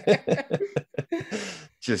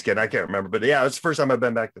 Just kidding. I can't remember. But yeah, it's the first time I've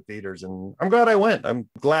been back to theaters and I'm glad I went. I'm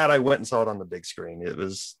glad I went and saw it on the big screen.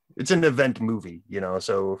 It's an event movie,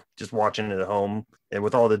 so just watching it at home and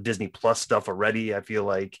with all the Disney Plus stuff already, I feel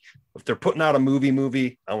like if they're putting out a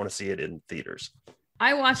movie, I want to see it in theaters.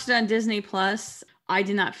 I watched it on Disney Plus. I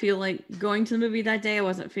did not feel like going to the movie that day. I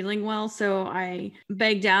wasn't feeling well, so I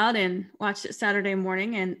begged out and watched it Saturday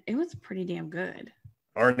morning, and it was pretty damn good.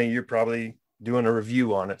 Arnie, you're probably doing a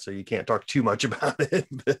review on it, so you can't talk too much about it.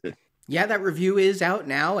 Yeah, that review is out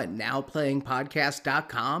now at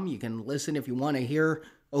nowplayingpodcast.com. You can listen if you want to hear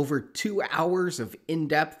over 2 hours of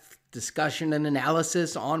in-depth discussion and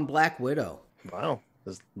analysis on Black Widow. Wow,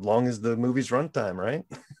 as long as the movie's runtime, right?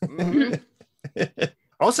 Mm-hmm.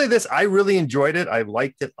 I'll say this, I really enjoyed it. I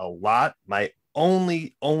liked it a lot. My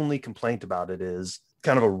only complaint about it is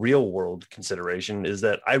kind of a real world consideration is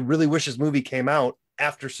that I really wish this movie came out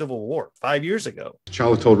after Civil War 5 years ago.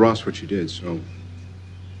 T'Challa told Ross what you did, so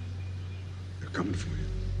they're coming for you.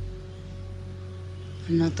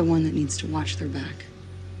 I'm not the one that needs to watch their back.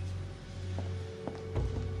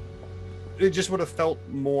 It just would have felt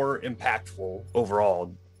more impactful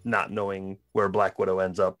overall, not knowing where Black Widow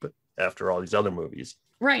ends up after all these other movies.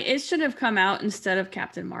 Right. It should have come out instead of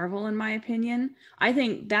Captain Marvel, in my opinion. I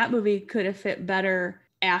think that movie could have fit better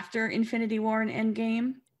after Infinity War and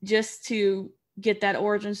Endgame, just to get that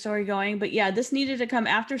origin story going. But yeah, this needed to come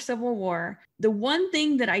after Civil War. The one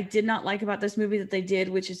thing that I did not like about this movie that they did,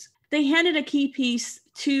 which is they handed a key piece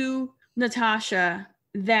to Natasha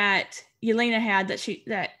that Yelena had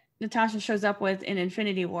that Natasha shows up with in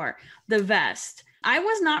Infinity War, the vest. I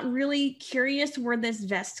was not really curious where this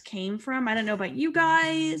vest came from. I don't know about you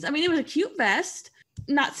guys. I mean, it was a cute vest.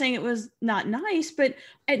 Not saying it was not nice, but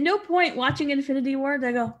at no point watching Infinity War did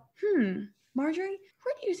I go, Marjorie,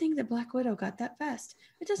 where do you think that Black Widow got that vest?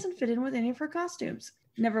 It doesn't fit in with any of her costumes.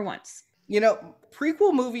 Never once.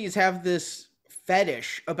 Prequel movies have this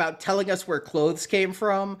fetish about telling us where clothes came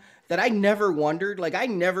from that I never wondered. Like, I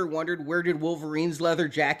never wondered where did Wolverine's leather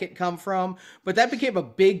jacket come from, but that became a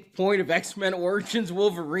big point of X-Men Origins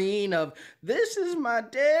Wolverine of, this is my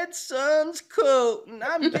dead son's coat and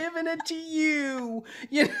I'm giving it to you.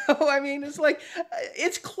 I mean, it's like,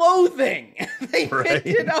 it's clothing. They picked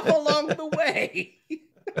it up along the way.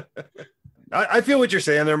 I feel what you're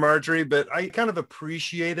saying there, Marjorie, but I kind of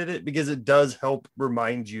appreciated it because it does help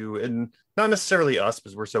remind you, and not necessarily us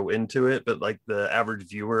because we're so into it, but like the average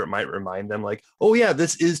viewer, it might remind them like, oh yeah,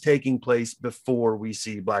 this is taking place before we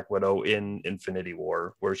see Black Widow in Infinity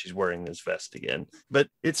War, where she's wearing this vest again. But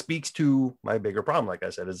it speaks to my bigger problem, like I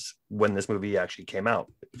said, is when this movie actually came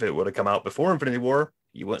out. If it would have come out before Infinity War,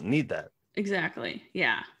 you wouldn't need that. Exactly.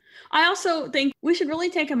 Yeah. I also think we should really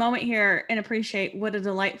take a moment here and appreciate what a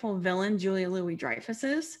delightful villain Julia Louis-Dreyfus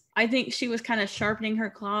is. I think she was kind of sharpening her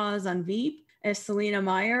claws on Veep as Selena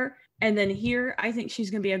Meyer. And then here, I think she's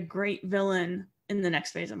going to be a great villain in the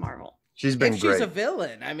next phase of Marvel. She's been great. She's a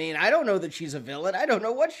villain. I mean, I don't know that she's a villain. I don't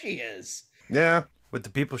know what she is. Yeah. With the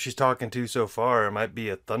people she's talking to so far, it might be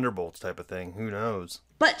a Thunderbolts type of thing. Who knows?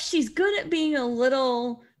 But she's good at being a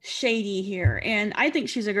little shady here. And I think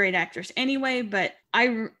she's a great actress anyway. But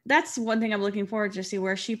that's one thing I'm looking forward to see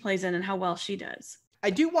where she plays in and how well she does. I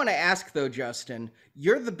do want to ask, though, Justin,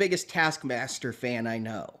 you're the biggest Taskmaster fan I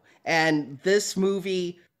know. And this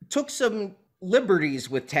movie took some liberties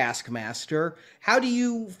with Taskmaster. How do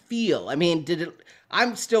you feel? I mean,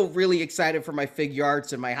 I'm still really excited for my figure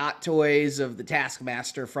arts and my hot toys of the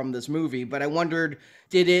Taskmaster from this movie, but I wondered,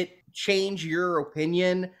 did it change your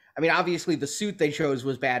opinion? I mean, obviously the suit they chose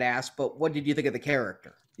was badass, but what did you think of the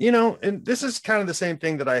character? And this is kind of the same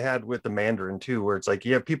thing that I had with the Mandarin too, where it's like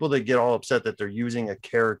you have people that get all upset that they're using a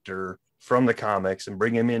character from the comics and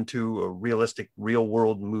bring him into a realistic real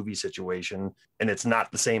world movie situation, and it's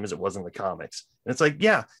not the same as it was in the comics. And it's like,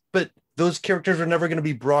 yeah, but those characters are never going to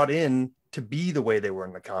be brought in to be the way they were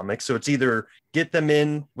in the comics. So it's either get them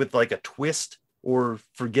in with like a twist or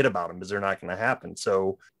forget about them, because they're not going to happen.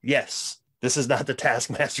 So yes, this is not the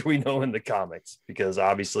Taskmaster we know in the comics, because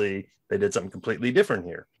obviously they did something completely different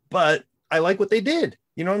here. But I like what they did.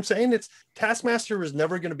 You know what I'm saying? Taskmaster was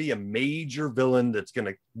never going to be a major villain that's going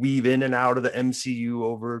to weave in and out of the MCU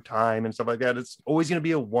over time and stuff like that. It's always going to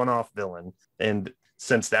be a one-off villain. And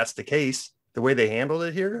since that's the case, the way they handled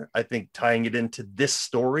it here, I think tying it into this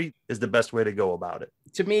story is the best way to go about it.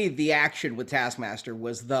 To me, the action with Taskmaster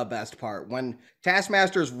was the best part. When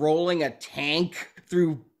Taskmaster's rolling a tank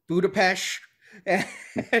through Budapest, and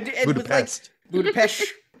Budapest.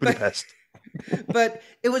 Budapest. But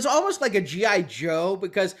it was almost like a G.I. Joe,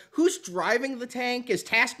 because who's driving the tank? Is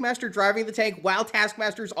Taskmaster driving the tank while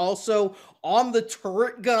Taskmaster's also on the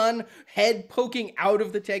turret gun, head poking out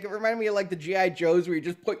of the tank? It reminded me of like the G.I. Joes where you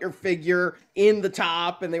just put your figure in the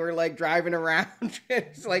top and they were like driving around.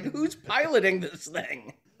 It's like, who's piloting this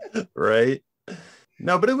thing? Right.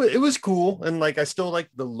 No, but it was cool. And like, I still like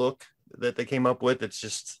the look that they came up with. It's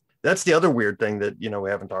just, that's the other weird thing that, we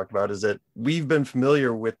haven't talked about, is that we've been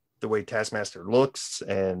familiar with the way Taskmaster looks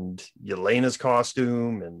and Yelena's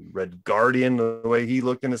costume and Red Guardian, the way he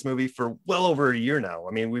looked in this movie, for well over a year now.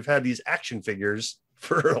 I mean, we've had these action figures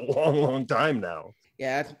for a long time now.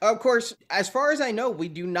 Yeah, of course, as far as I know, we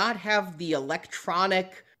do not have the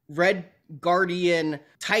electronic Red Guardian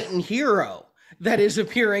Titan hero that is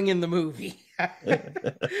appearing in the movie.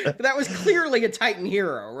 That was clearly a Titan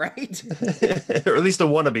hero, right? Or at least a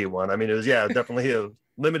wannabe one. I mean, it was, definitely a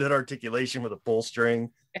limited articulation with a pull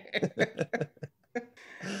string.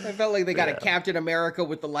 I felt like they got a Captain America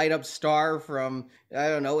with the light up star from, I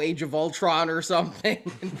don't know, Age of Ultron or something,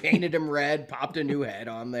 and painted him red, popped a new head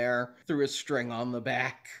on there, threw a string on the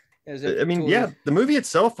back. The movie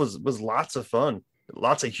itself was lots of fun.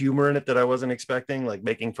 Lots of humor in it that I wasn't expecting, like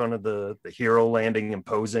making fun of the hero landing and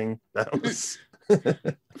posing. That was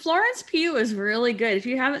Florence Pugh is really good. If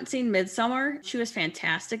you haven't seen Midsommar, she was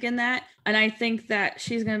fantastic in that. And I think that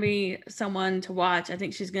she's going to be someone to watch. I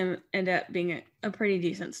think she's going to end up being a pretty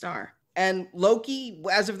decent star. And Loki,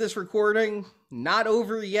 as of this recording, not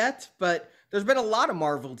over yet, but there's been a lot of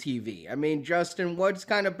Marvel TV. I mean, Justin, what's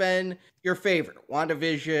kind of been your favorite?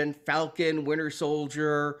 WandaVision, Falcon, Winter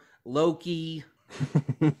Soldier, Loki?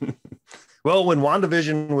 Well, when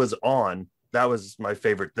WandaVision was on, that was my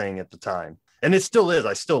favorite thing at the time. And it still is.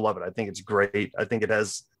 I still love it. I think it's great. I think it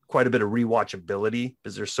has quite a bit of rewatchability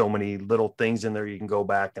because there's so many little things in there you can go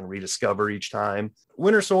back and rediscover each time.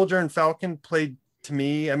 Winter Soldier and Falcon played to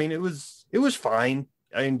me. I mean, it was fine.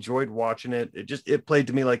 I enjoyed watching it. It played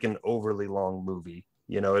to me like an overly long movie.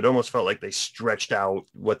 It almost felt like they stretched out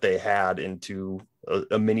what they had into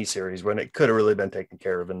a mini series when it could have really been taken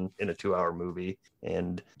care of in a 2-hour movie.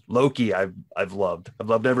 And Loki, I've loved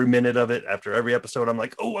every minute of it. After every episode, I'm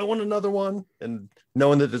like, oh, I want another one. And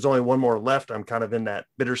knowing that there's only one more left, I'm kind of in that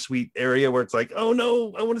bittersweet area where it's like, oh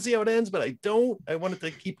no, I want to see how it ends, but I don't. I want it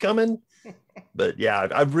to keep coming. But yeah,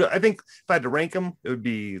 I think if I had to rank them, it would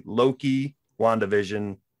be Loki,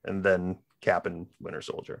 WandaVision, and then Cap and Winter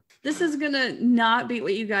Soldier. This is gonna not be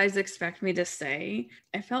what you guys expect me to say.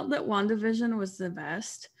 I felt that WandaVision was the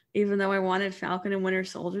best, even though I wanted Falcon and Winter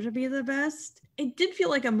Soldier to be the best. It did feel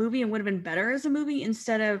like a movie and would have been better as a movie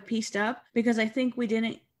instead of pieced up, because I think we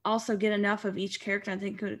didn't also get enough of each character. I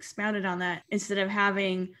think could have expounded on that instead of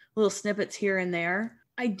having little snippets here and there.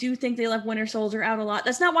 I do think they left Winter Soldier out a lot.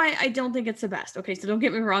 That's not why I don't think it's the best. Okay, so don't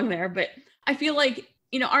get me wrong there, but I feel like,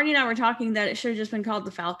 Arnie and I were talking that it should have just been called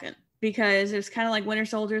The Falcon, because it was kind of like Winter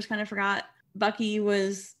Soldiers kind of forgot. Bucky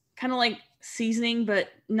was kind of like seasoning, but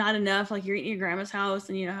not enough. Like you're eating your grandma's house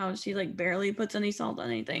and you know how she like barely puts any salt on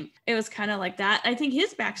anything. It was kind of like that. I think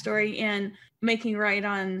his backstory and making right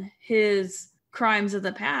on his crimes of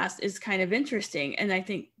the past is kind of interesting. And I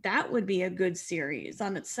think that would be a good series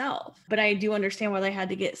on itself. But I do understand why they had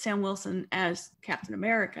to get Sam Wilson as Captain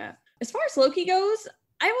America. As far as Loki goes,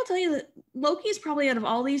 I will tell you that Loki is probably out of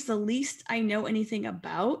all these the least I know anything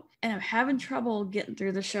about, and I'm having trouble getting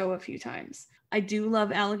through the show a few times. I do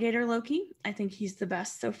love Alligator Loki. I think he's the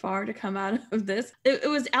best so far to come out of this. It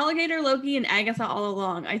was Alligator Loki and Agatha all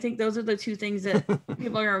along. I think those are the two things that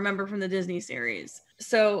people are going to remember from the Disney series.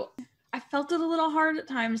 So I felt it a little hard at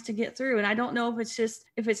times to get through, and I don't know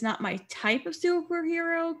if it's not my type of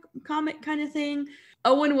superhero comic kind of thing.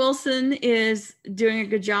 Owen Wilson is doing a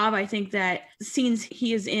good job. I think that the scenes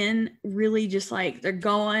he is in really just like they're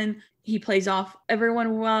going. He plays off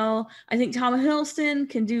everyone well. I think Tom Hiddleston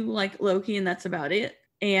can do like Loki, and that's about it.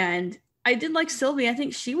 And I did like Sylvie. I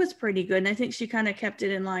think she was pretty good, and I think she kind of kept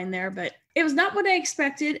it in line there. But it was not what I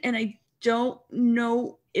expected, and I don't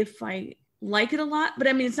know if I like it a lot. But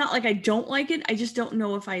I mean, it's not like I don't like it. I just don't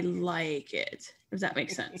know if I like it, if that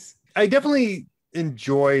makes sense. I definitely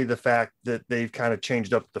enjoy the fact that they've kind of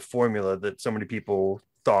changed up the formula that so many people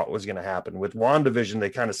thought was going to happen. With WandaVision, they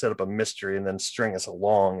kind of set up a mystery and then string us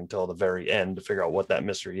along until the very end to figure out what that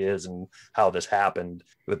mystery is and how this happened.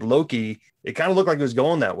 With Loki, it kind of looked like it was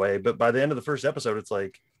going that way, but by the end of the first episode, it's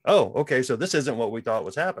like, oh, okay, so this isn't what we thought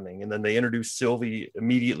was happening. And then they introduce Sylvie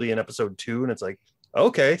immediately in episode 2, and it's like,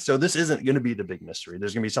 okay, so this isn't going to be the big mystery.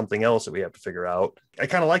 There's going to be something else that we have to figure out. I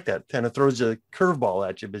kind of like that. Kind of throws a curveball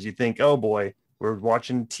at you because you think, oh boy, we're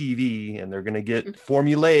watching TV and they're going to get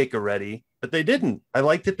formulaic already. But they didn't. I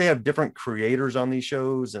like that they have different creators on these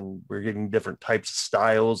shows, and we're getting different types of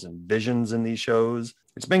styles and visions in these shows.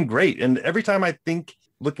 It's been great. And every time I think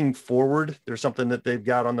looking forward, there's something that they've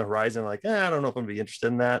got on the horizon, like, I don't know if I'm gonna be interested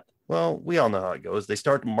in that. Well, we all know how it goes. They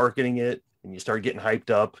start marketing it and you start getting hyped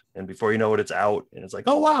up, and before you know it, it's out. And it's like,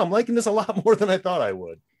 oh, wow, I'm liking this a lot more than I thought I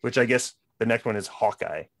would, which I guess the next one is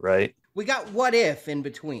Hawkeye, right? We got What If in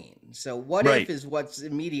between. So What Right. If is what's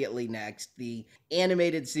immediately next. The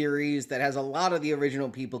animated series that has a lot of the original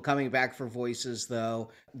people coming back for voices, though.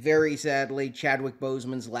 Very sadly, Chadwick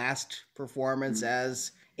Boseman's last performance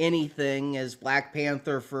as anything as Black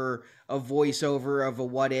Panther for a voiceover of a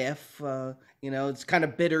What If. It's kind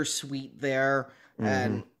of bittersweet there.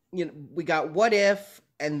 And, we got What If,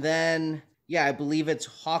 and then... yeah, I believe it's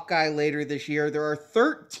Hawkeye later this year. There are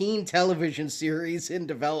 13 television series in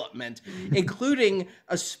development, including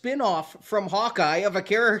a spin-off from Hawkeye of a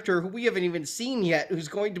character who we haven't even seen yet, who's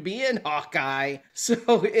going to be in Hawkeye.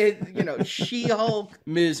 So, She-Hulk,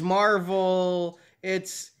 Ms. Marvel,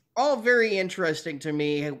 it's all very interesting to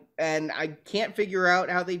me, and I can't figure out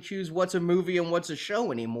how they choose what's a movie and what's a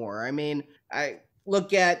show anymore. I mean, I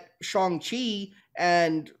look at Shang-Chi,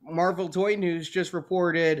 and Marvel Toy News just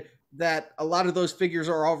reported that a lot of those figures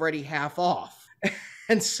are already half off.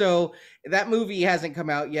 And so that movie hasn't come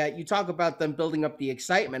out yet. You talk about them building up the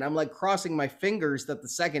excitement. I'm like crossing my fingers that the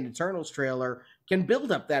second Eternals trailer can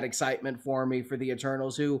build up that excitement for me for the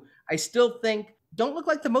Eternals, who I still think don't look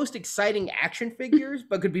like the most exciting action figures,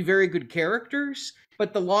 but could be very good characters.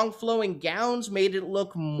 But the long flowing gowns made it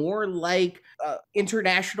look more like an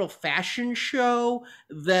international fashion show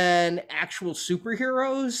than actual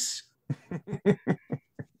superheroes.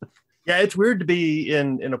 Yeah, it's weird to be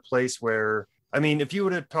in a place where, I mean, if you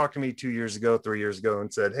would have talked to me 2 years ago, 3 years ago,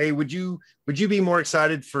 and said, "Hey, would you be more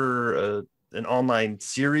excited for an online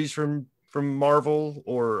series from Marvel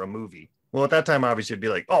or a movie?" Well, at that time, obviously, it'd be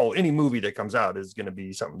like, "Oh, any movie that comes out is going to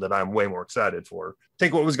be something that I'm way more excited for."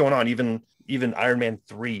 Take what was going on, even Iron Man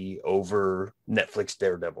 3 over Netflix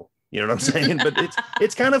Daredevil. You know what I'm saying? But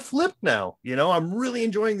it's kind of flipped now. I'm really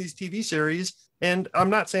enjoying these TV series. And I'm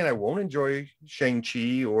not saying I won't enjoy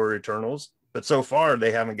Shang-Chi or Eternals, but so far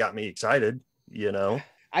they haven't got me excited,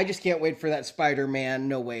 I just can't wait for that Spider-Man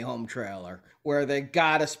No Way Home trailer where they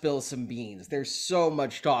gotta spill some beans. There's so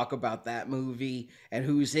much talk about that movie and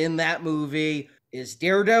who's in that movie. Is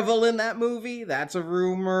Daredevil in that movie? That's a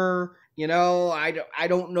rumor. I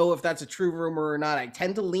don't know if that's a true rumor or not. I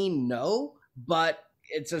tend to lean no, but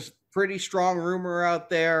it's a pretty strong rumor out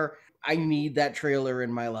there. I need that trailer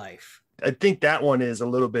in my life. I think that one is a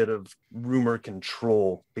little bit of rumor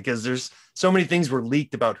control because there's so many things were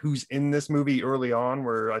leaked about who's in this movie early on,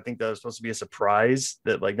 where I think that was supposed to be a surprise,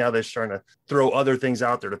 that like now they're trying to throw other things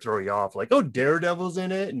out there to throw you off. Like, oh, Daredevil's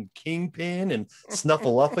in it, and Kingpin, and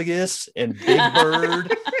Snuffleupagus, and Big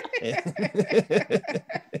Bird.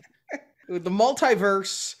 The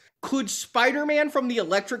multiverse. Could Spider-Man from the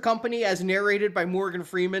Electric Company, as narrated by Morgan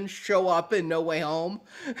Freeman, show up in No Way Home?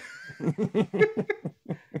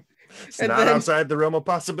 It's not outside the realm of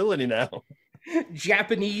possibility now.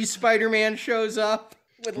 Japanese Spider-Man shows up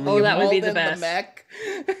with that would be the best. mech.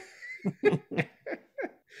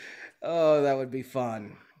 Oh, that would be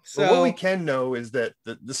fun. So what we can know is that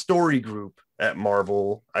the story group at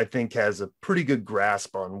Marvel, I think, has a pretty good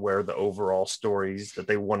grasp on where the overall stories that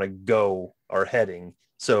they want to go are heading.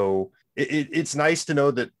 So it's nice to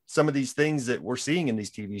know that some of these things that we're seeing in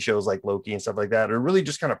these TV shows like Loki and stuff like that are really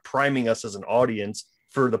just kind of priming us as an audience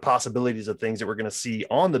for the possibilities of things that we're going to see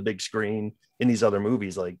on the big screen in these other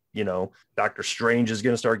movies. Like, Doctor Strange is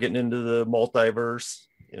going to start getting into the multiverse,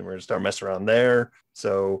 and we're going to start messing around there.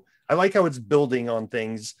 So I like how it's building on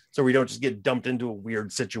things so we don't just get dumped into a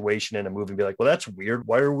weird situation in a movie and be like, well, that's weird.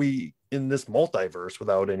 Why are we in this multiverse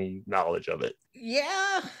without any knowledge of it?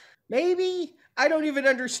 Yeah, maybe. I don't even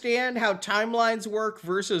understand how timelines work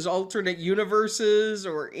versus alternate universes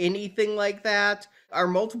or anything like that. Are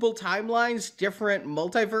multiple timelines different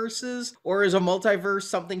multiverses? Or is a multiverse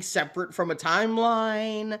something separate from a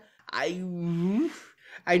timeline?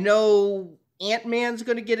 I know Ant-Man's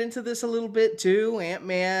going to get into this a little bit too.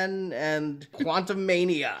 Ant-Man and Quantum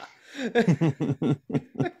Mania.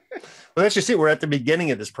 Well, that's just it. We're at the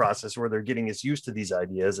beginning of this process where they're getting us used to these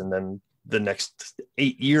ideas, and then the next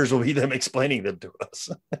 8 years will be them explaining them to us.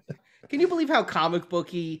 Can you believe how comic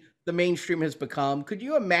booky the mainstream has become? Could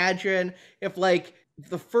you imagine if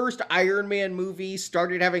the first Iron Man movie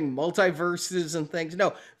started having multiverses and things.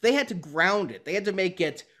 No, they had to ground it. They had to make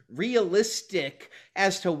it realistic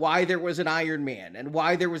as to why there was an Iron Man and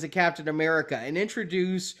why there was a Captain America, and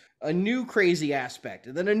introduce a new crazy aspect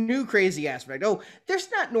and then a new crazy aspect. Oh,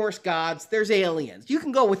 there's not Norse gods, there's aliens. You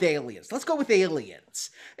can go with aliens. Let's go with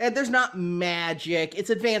aliens. And there's not magic,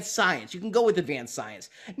 it's advanced science. You can go with advanced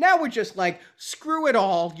science. Now we're just like, screw it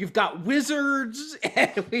all. You've got wizards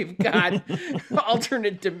and we've got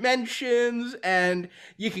alternate dimensions, and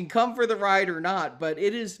you can come for the ride or not, but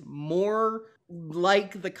it is more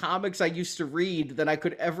like the comics I used to read than I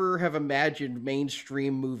could ever have imagined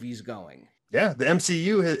mainstream movies going. Yeah, the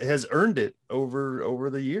MCU has earned it over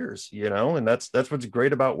the years, and that's what's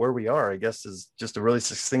great about where we are, I guess, is just a really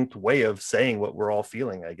succinct way of saying what we're all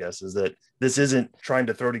feeling, I guess, is that this isn't trying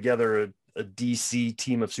to throw together a DC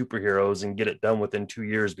team of superheroes and get it done within 2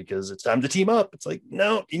 years because it's time to team up. It's like,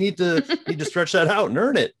 no, you need to stretch that out and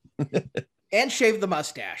earn it. And shave the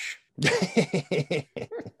mustache.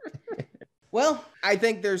 Well, I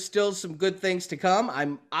think there's still some good things to come.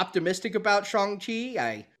 I'm optimistic about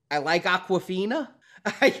Shang-Chi. I like Awkwafina.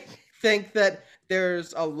 I think that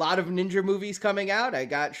there's a lot of ninja movies coming out. I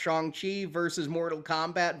got Shang-Chi versus Mortal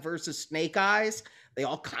Kombat versus Snake Eyes. They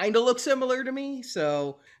all kind of look similar to me.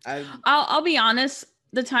 So I'll be honest.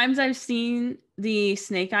 The times I've seen the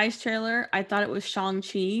Snake Eyes trailer, I thought it was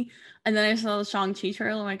Shang-Chi. And then I saw the Shang-Chi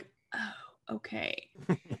trailer. I'm like, oh, okay.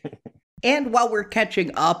 And while we're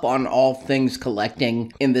catching up on all things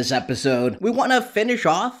collecting in this episode, we want to finish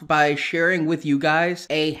off by sharing with you guys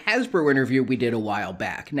a Hasbro interview we did a while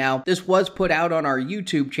back. Now, this was put out on our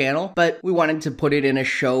YouTube channel, but we wanted to put it in a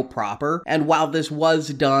show proper. And while this was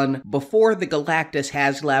done before the Galactus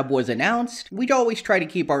HasLab was announced, we'd always try to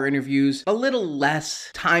keep our interviews a little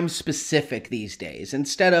less time-specific these days.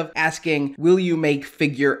 Instead of asking, will you make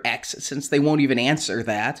figure X, since they won't even answer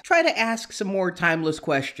that, try to ask some more timeless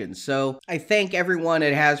questions. So I thank everyone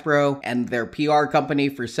at Hasbro and their PR company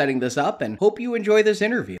for setting this up, and hope you enjoy this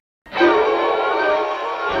interview.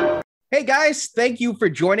 Hey guys, thank you for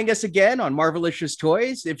joining us again on Marvelicious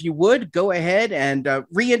Toys. If you would, go ahead and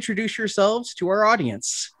reintroduce yourselves to our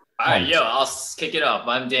audience. All right, I'll kick it off.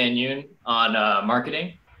 I'm Dan Yoon on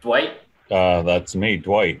marketing. Dwight? That's me,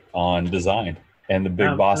 Dwight, on design. And the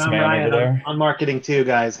big boss man Ryan, over there. On marketing too,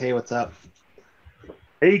 guys. Hey, what's up?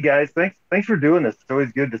 Hey guys, thanks for doing this. It's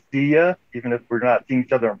always good to see you, even if we're not seeing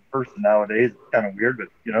each other in person nowadays. It's kind of weird, but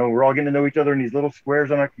we're all getting to know each other in these little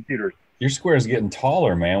squares on our computers. Your square's getting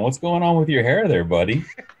taller, man. What's going on with your hair there, buddy?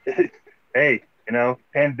 Hey,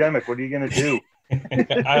 pandemic. What are you gonna do?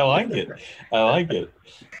 I like it.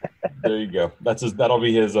 There you go. That'll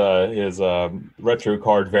be his retro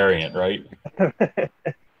card variant, right?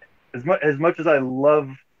 As much as I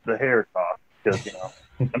love the hair talk, because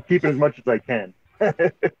I'm keeping as much as I can.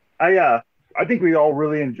 I think we all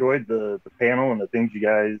really enjoyed the panel and the things you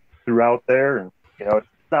guys threw out there, and it's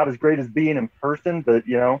not as great as being in person, but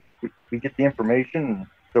we get the information, and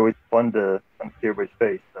it's always fun to see everybody's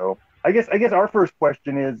face. So I guess our first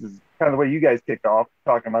question is kind of the way you guys kicked off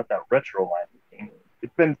talking about that retro line.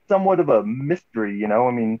 It's been somewhat of a mystery,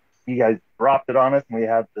 I mean, you guys dropped it on us, and we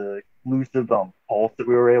had the exclusive Pulse that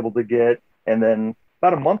we were able to get, and then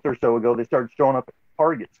about a month or so ago they started showing up at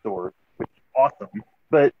Target stores, which is awesome.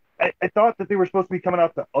 But I thought that they were supposed to be coming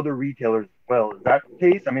out to other retailers as well. Is that the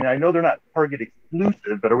case? I mean, I know they're not Target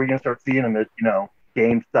exclusive, but are we going to start seeing them at,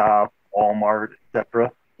 GameStop, Walmart,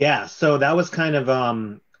 etc.? Yeah, so that was kind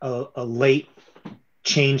of a late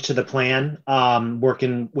change to the plan,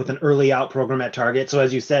 working with an early out program at Target. So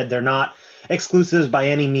as you said, they're not exclusives by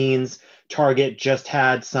any means. Target just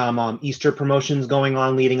had some Easter promotions going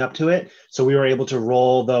on leading up to it. So we were able to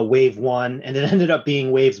roll the Wave 1, and it ended up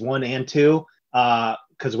being Waves 1 and 2.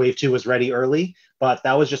 Because Wave 2 was ready early, but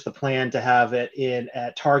that was just the plan to have it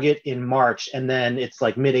at Target in March, and then it's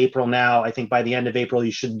like mid-April now. I think by the end of April,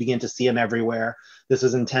 you should begin to see them everywhere. This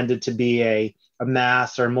is intended to be a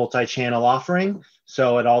mass or multi-channel offering,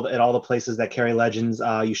 so at all the places that carry Legends,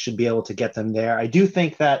 you should be able to get them there. I do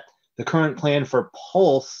think that the current plan for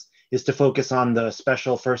Pulse is to focus on the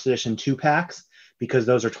special first edition 2-packs, because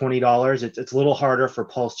those are $20. It's a little harder for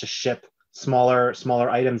Pulse to ship smaller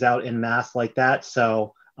items out in mass like that.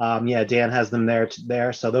 So Dan has them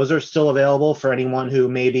there. So those are still available for anyone who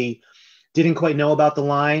maybe didn't quite know about the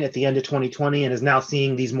line at the end of 2020 and is now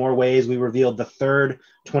seeing these more waves. We revealed the third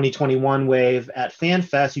 2021 wave at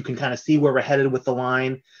FanFest. You can kind of see where we're headed with the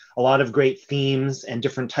line. A lot of great themes and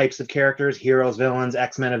different types of characters, heroes, villains,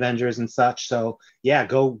 X-Men, Avengers, and such. So yeah,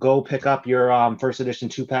 go pick up your first edition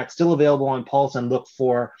 2-pack, still available on Pulse, and look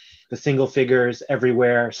for the single figures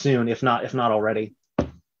everywhere soon, if not already.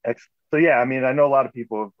 So yeah, I mean, I know a lot of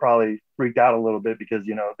people have probably freaked out a little bit because,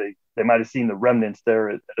 you know, they might have seen the remnants there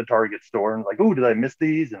at a Target store and like, oh, did I miss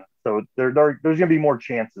these? And so there's going to be more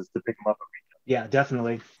chances to pick them up at retail. Yeah,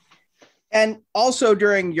 definitely. And also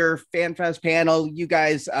during your FanFest panel, you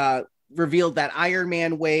guys revealed that Iron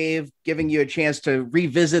Man wave, giving you a chance to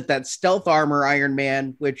revisit that stealth armor Iron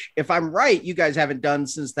Man, which, if I'm right, you guys haven't done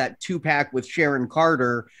since that 2-pack with Sharon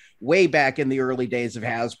Carter way back in the early days of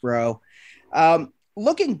Hasbro.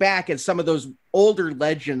 Looking back at some of those older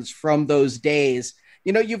legends from those days,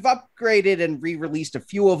 you know, you've upgraded and re-released a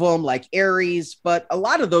few of them like Ares, but a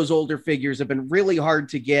lot of those older figures have been really hard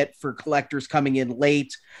to get for collectors coming in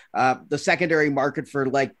late. The secondary market for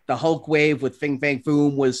like the Hulk wave with Fing Fang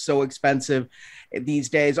Foom was so expensive these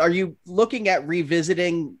days. Are you looking at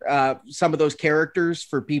revisiting some of those characters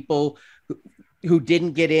for people who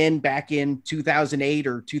didn't get in back in 2008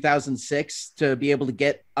 or 2006 to be able to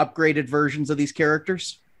get upgraded versions of these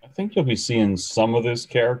characters? I think you'll be seeing some of those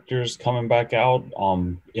characters coming back out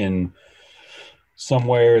in some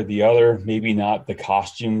way or the other. Maybe not the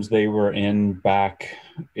costumes they were in back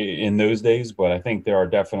in those days, but I think there are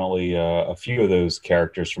definitely a few of those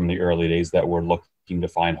characters from the early days that we're looking to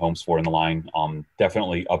find homes for in the line.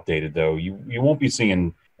 Definitely updated, though. You won't be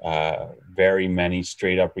seeing very many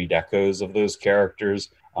straight up redecos of those characters.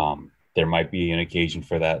 There might be an occasion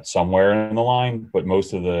for that somewhere in the line, but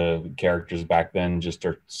most of the characters back then just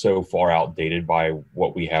are so far outdated by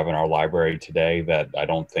what we have in our library today that I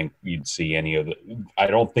don't think you'd see any of I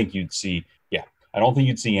don't think you'd see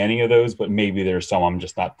any of those, but maybe there's some I'm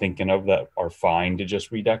just not thinking of that are fine to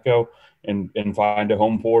just redeco and find a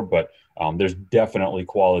home for. But there's definitely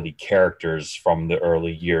quality characters from the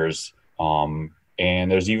early years.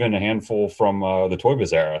 And there's even a handful from the Toy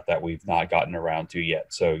Biz era that we've not gotten around to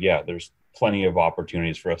yet. So, yeah, there's plenty of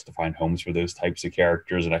opportunities for us to find homes for those types of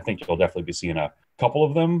characters. And I think you'll definitely be seeing a couple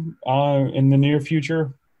of them in the near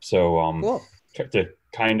future. So cool. To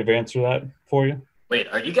kind of answer that for you. Wait,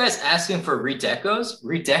 are you guys asking for redecos?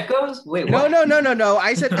 Redecos? Wait, no, what? No.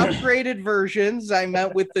 I said upgraded versions. I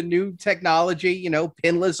meant with the new technology, you know,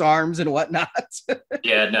 pinless arms and whatnot.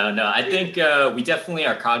 Yeah, no. I think we definitely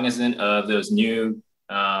are cognizant of those new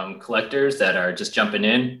collectors that are just jumping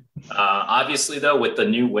in. Obviously, though, with the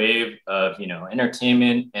new wave of, you know,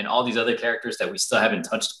 entertainment and all these other characters that we still haven't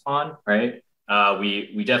touched upon, right?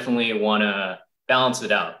 We definitely want to balance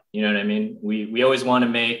it out. You know what I mean? We always want to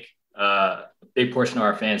make a big portion of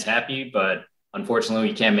our fans happy, but unfortunately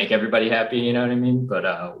we can't make everybody happy, you know what I mean? But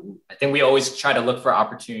I think we always try to look for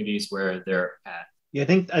opportunities where they're at. Yeah, I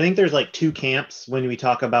think there's like two camps when we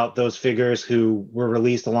talk about those figures who were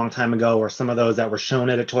released a long time ago, or some of those that were shown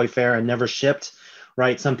at a toy fair and never shipped,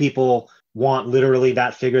 right? Some people want literally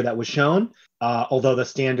that figure that was shown, although the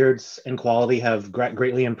standards and quality have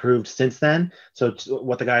greatly improved since then. So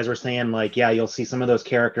what the guys were saying, like, yeah, you'll see some of those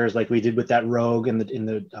characters like we did with that Rogue in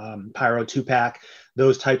the Pyro 2-pack,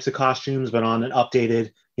 those types of costumes, but on an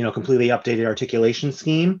updated, you know, completely updated articulation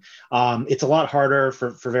scheme. It's a lot harder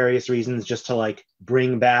for various reasons just to like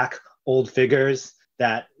bring back old figures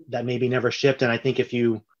that maybe never shipped. And I think if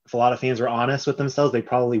a lot of fans were honest with themselves, they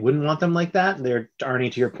probably wouldn't want them like that. They're,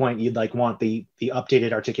 Arnie, to your point, you'd like want the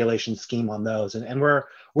updated articulation scheme on those. And we're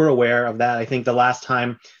aware of that. I think the last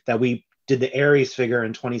time that we did the Ares figure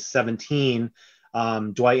in 2017,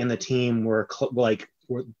 Dwight and the team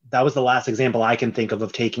that was the last example I can think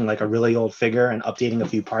of taking like a really old figure and updating a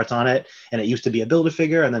few parts on it. And it used to be a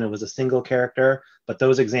Build-A-Figure, and then it was a single character. But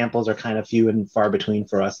those examples are kind of few and far between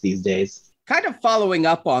for us these days. Kind of following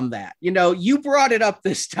up on that, you know, you brought it up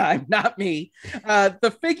this time, not me.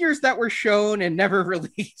 The figures that were shown and never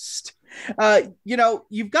released. You know,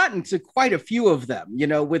 you've gotten to quite a few of them. You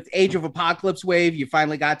know, with Age of Apocalypse Wave, you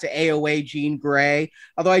finally got to AOA Jean Grey.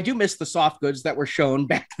 Although I do miss the soft goods that were shown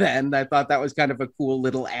back then. I thought that was kind of a cool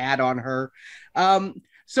little ad on her.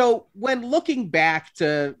 So when looking back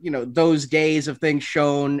to, you know, those days of things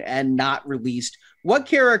shown and not released, what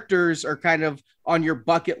characters are kind of on your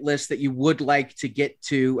bucket list that you would like to get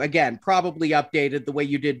to? Again, probably updated the way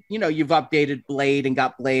you did. You know, you've updated Blade and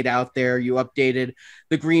got Blade out there. You updated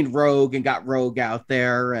the Green Rogue and got Rogue out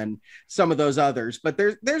there, and some of those others. But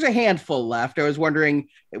there's a handful left. I was wondering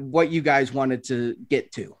what you guys wanted to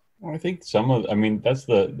get to. Well, I think that's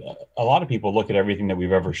a lot of people look at everything that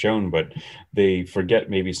we've ever shown, but they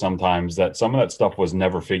forget maybe sometimes that some of that stuff was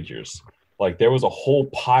never figures. Like there was a whole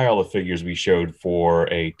pile of figures we showed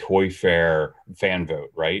for a Toy Fair fan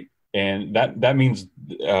vote, right? And that means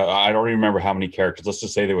I don't even remember how many characters. Let's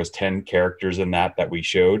just say there was 10 characters in that we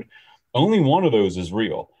showed. Only one of those is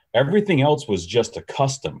real. Everything else was just a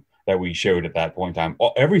custom that we showed at that point in time.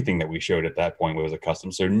 Everything that we showed at that point was a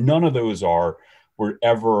custom. So none of those were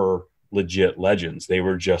ever legit legends. They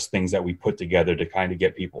were just things that we put together to kind of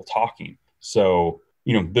get people talking. So,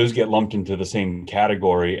 those get lumped into the same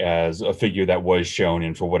category as a figure that was shown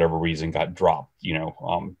and for whatever reason got dropped,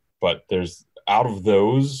 but there's out of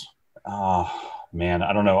those, man,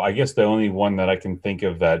 I don't know. I guess the only one that I can think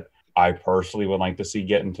of that I personally would like to see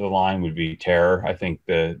get into the line would be Terror. I think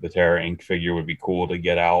the Terror Inc. figure would be cool to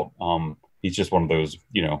get out. He's just one of those,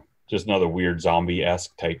 just another weird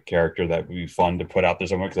zombie-esque type character that would be fun to put out there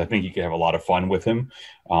somewhere, because I think you could have a lot of fun with him,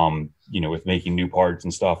 with making new parts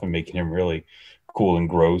and stuff and making him really cool and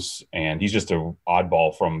gross. And he's just a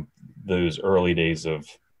oddball from those early days of,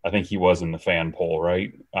 I think he was in the fan poll,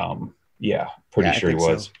 right? Pretty sure he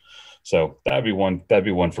was. So that'd be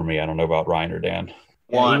one for me. I don't know about Ryan or Dan.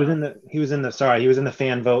 Yeah, he was in the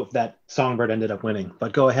fan vote that Songbird ended up winning.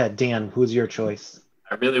 But go ahead, Dan, who's your choice?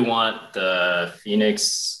 I really want the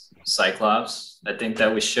Phoenix Cyclops. I think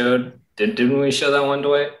that we showed. Didn't we show that one,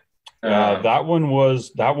 Dwight? That one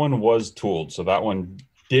was tooled, so that one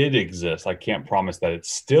did exist. I can't promise that it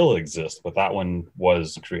still exists, but that one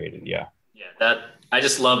was created. Yeah. Yeah, that I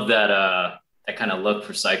just love that kind of look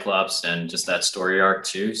for Cyclops and just that story arc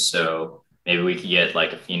too. So maybe we could get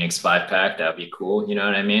like a Phoenix 5-pack. That'd be cool. You know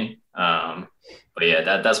what I mean? But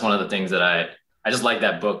yeah, that's one of the things that I just like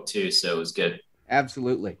that book too. So it was good.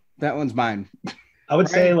 Absolutely. That one's mine. I would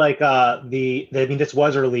say this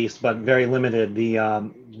was released, but very limited.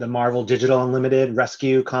 The Marvel Digital Unlimited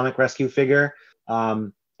comic rescue figure.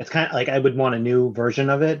 It's kind of like I would want a new version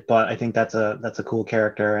of it, but I think that's a cool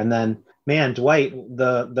character. And then, man, Dwight,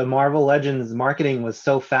 the Marvel Legends marketing was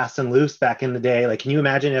so fast and loose back in the day. Like, can you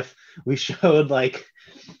imagine if we showed like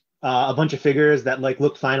a bunch of figures that like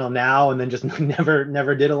look final now and then just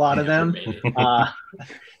never did a lot of them?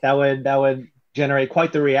 That would generate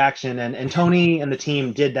quite the reaction. And Tony and the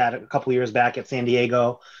team did that a couple years back at San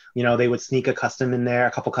Diego. They would sneak a custom in there,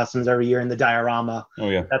 a couple customs every year in the diorama. Oh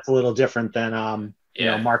yeah, that's a little different than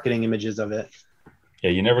marketing images of it.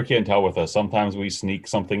 Yeah, you never can tell with us. Sometimes we sneak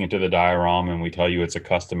something into the diorama and we tell you it's a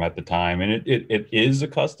custom at the time, and it is a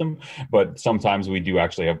custom, but sometimes we do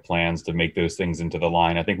actually have plans to make those things into the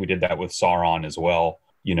line. I think we did that with Sauron as well,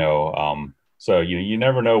 so you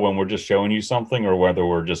never know when we're just showing you something or whether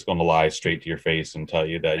we're just going to lie straight to your face and tell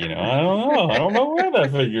you that, I don't know where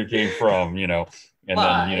that figure came from, and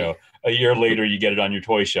then, a year later you get it on your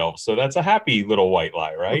toy shelf. So that's a happy little white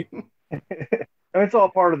lie, right? It's all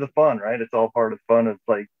part of the fun, right? It's all part of the fun of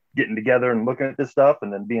like getting together and looking at this stuff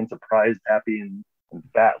and then being surprised, happy, and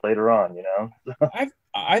fat later on,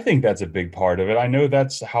 I think that's a big part of it. I know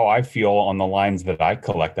that's how I feel on the lines that I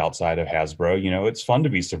collect outside of Hasbro. It's fun to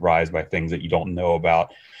be surprised by things that you don't know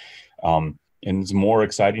about. And it's more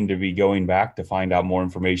exciting to be going back to find out more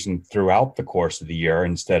information throughout the course of the year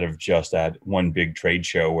instead of just at one big trade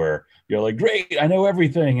show where you're like, great, I know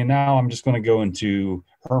everything. And now I'm just going to go into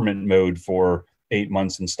hermit mode for 8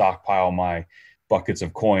 months and stockpile my buckets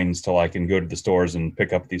of coins till I can go to the stores and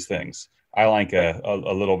pick up these things. I like a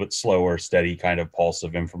little bit slower, steady kind of pulse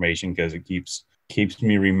of information because it keeps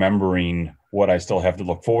me remembering what I still have to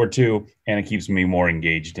look forward to, and it keeps me more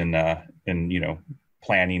engaged in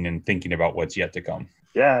planning and thinking about what's yet to come.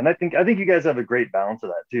 Yeah, and I think you guys have a great balance of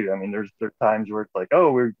that too. I mean, there's times where it's like,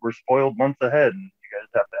 oh, we're spoiled months ahead, and you guys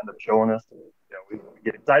have to end up showing us. We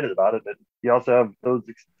get excited about it, but you also have those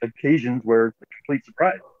occasions where it's a complete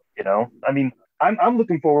surprise. I mean, I'm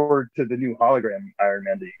looking forward to the new hologram Iron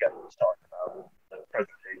Man that you guys were just talking about, the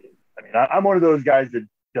presentation. I mean, I'm one of those guys that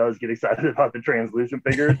does get excited about the translucent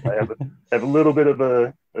figures. I have a little bit of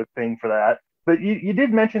a thing for that. But you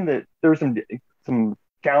did mention that there were some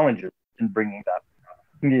challenges in bringing that.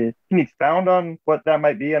 Can you expound on what that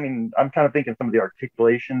might be? I mean, I'm kind of thinking some of the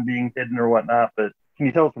articulation being hidden or whatnot, but can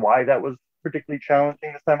you tell us why that was particularly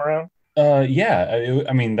challenging this time around?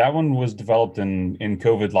 I mean, that one was developed in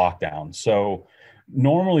COVID lockdown. So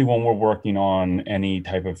normally when we're working on any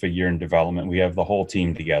type of figure in development, we have the whole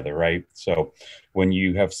team together, right? So when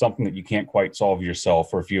you have something that you can't quite solve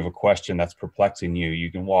yourself, or if you have a question that's perplexing you,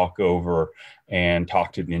 you can walk over and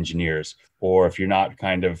talk to the engineers. Or if you're not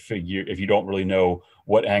if you don't really know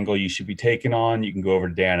what angle you should be taking on, you can go over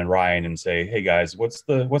to Dan and Ryan and say, hey guys, what's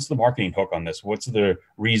the marketing hook on this? What's the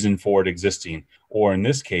reason for it existing? Or in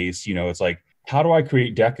this case, it's like, how do I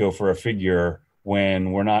create deco for a figure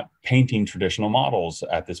when we're not painting traditional models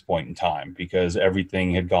at this point in time, because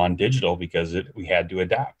everything had gone digital because we had to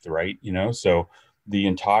adapt, right? So the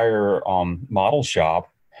entire model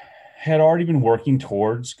shop had already been working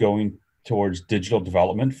towards going towards digital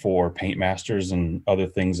development for paint masters and other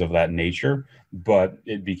things of that nature. But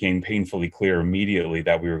it became painfully clear immediately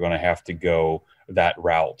that we were going to have to go that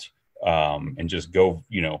route and just go,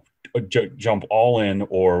 jump all in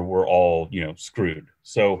or we're all, screwed.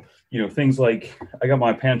 So, things like I got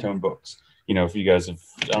my Pantone books. If you guys I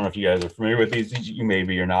don't know if you guys are familiar with these, you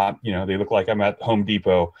maybe you're not. They look like I'm at Home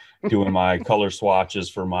Depot doing my color swatches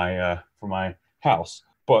for my house.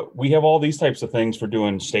 But we have all these types of things for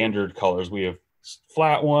doing standard colors. We have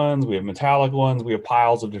flat ones, we have metallic ones, we have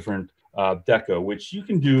piles of different deco, which you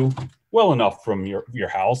can do well enough from your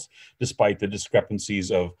house, despite the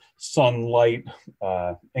discrepancies of sunlight,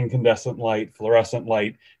 incandescent light, fluorescent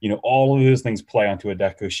light. All of those things play onto a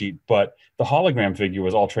deco sheet. But the hologram figure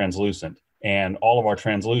was all translucent, and all of our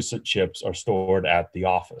translucent chips are stored at the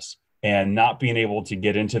office. And not being able to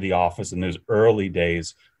get into the office in those early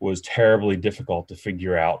days was terribly difficult to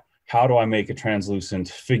figure out. How do I make a translucent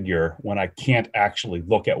figure when I can't actually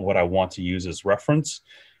look at what I want to use as reference?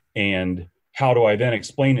 And how do I then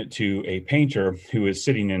explain it to a painter who is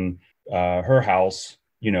sitting in her house,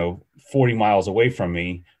 40 miles away from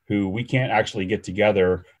me, who we can't actually get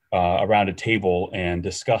together around a table and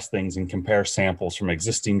discuss things and compare samples from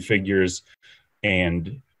existing figures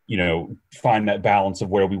and find that balance of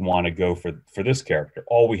where we want to go for this character.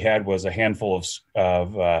 All we had was a handful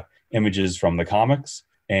of images from the comics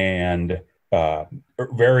and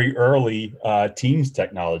very early Teams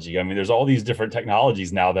technology. I mean, there's all these different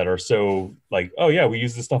technologies now that are so like, oh yeah, we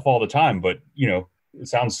use this stuff all the time. But it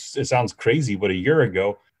sounds crazy, but a year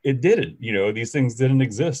ago it didn't. These things didn't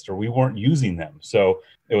exist or we weren't using them. So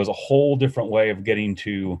it was a whole different way of getting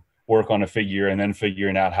to work on a figure and then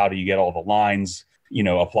figuring out how do you get all the lines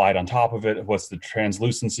applied on top of it. What's the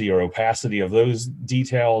translucency or opacity of those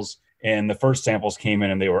details? And the first samples came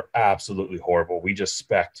in and they were absolutely horrible. We just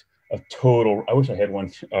spec'd a total, I wish I had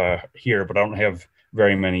one here, but I don't have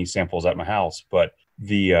very many samples at my house. But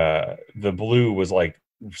the blue was like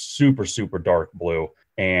super, super dark blue.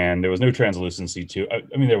 And there was no translucency to,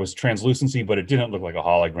 I mean, there was translucency, but it didn't look like a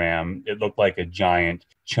hologram. It looked like a giant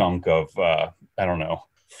chunk of,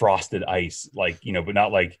 frosted ice, but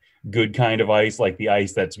not like good kind of ice, like the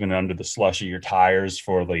ice that's been under the slush of your tires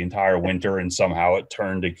for the entire winter. And somehow it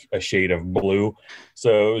turned a shade of blue.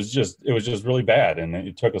 So it was just really bad. And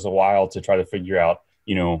it took us a while to try to figure out,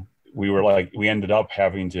 we ended up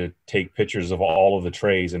having to take pictures of all of the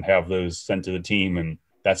trays and have those sent to the team. And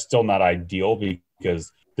that's still not ideal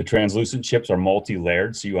because the translucent chips are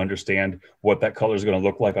multi-layered, so you understand what that color is going to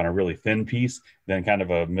look like on a really thin piece, then kind of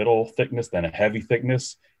a middle thickness, then a heavy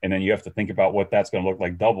thickness, and then you have to think about what that's going to look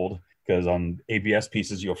like doubled, because on ABS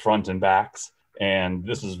pieces you have front and backs, and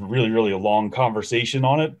this is really, really a long conversation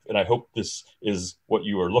on it, and I hope this is what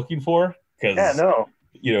you were looking for, because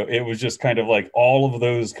it was just kind of like all of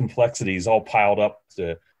those complexities all piled up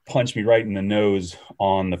to punch me right in the nose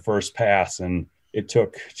on the first pass, and it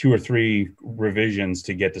took 2 or 3 revisions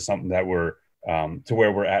to get to something that we're to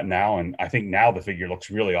where we're at now. And I think now the figure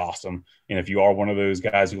looks really awesome. And if you are one of those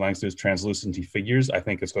guys who likes those translucency figures, I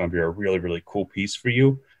think it's going to be a really, really cool piece for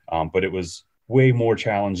you. But it was way more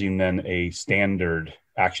challenging than a standard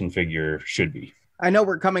action figure should be. I know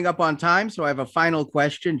we're coming up on time, so I have a final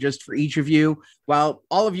question just for each of you. While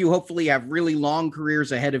all of you hopefully have really long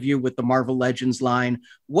careers ahead of you with the Marvel Legends line,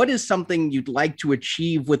 what is something you'd like to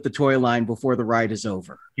achieve with the toy line before the ride is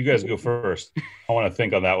over? You guys go first. I want to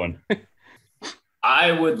think on that one.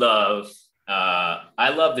 I would love,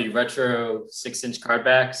 I love the retro 6-inch card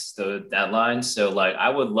backs, that line. So I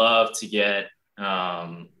would love to get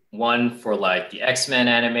one for the X-Men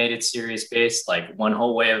animated series based, one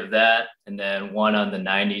whole wave of that. And then one on the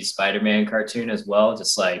 90s Spider-Man cartoon as well.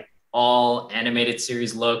 Just all animated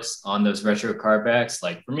series looks on those retro card backs.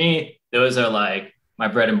 For me, those are my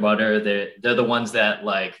bread and butter. They're the ones that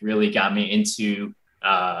really got me into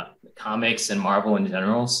comics and Marvel in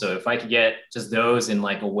general. So if I could get just those in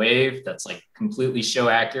a wave that's completely show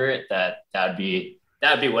accurate, that'd be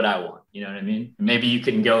what I want. You know what I mean? Maybe you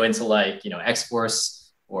can go into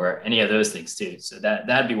X-Force or any of those things too. So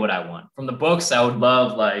that'd be what I want. From the books, I would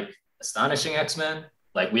love Astonishing X-Men.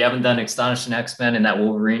 We haven't done Astonishing X-Men in that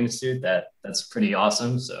Wolverine suit. That's pretty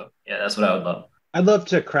awesome. So yeah, that's what I would love. I'd love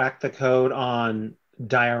to crack the code on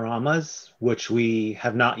dioramas, which we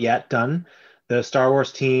have not yet done. The Star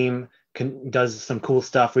Wars team does some cool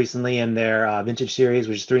stuff recently in their vintage series,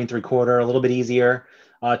 which is 3 3/4, a little bit easier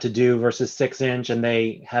to do versus 6-inch. And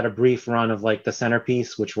they had a brief run of the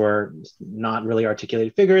centerpiece, which were not really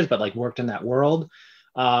articulated figures, but worked in that world.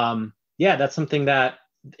 That's something that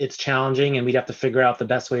it's challenging and we'd have to figure out the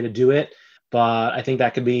best way to do it. But I think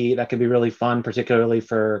that could be really fun, particularly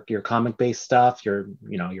for your comic based stuff, your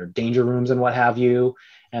danger rooms and what have you.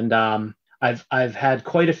 And I've had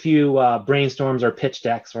quite a few brainstorms or pitch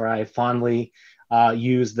decks where I fondly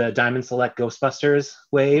use the Diamond Select Ghostbusters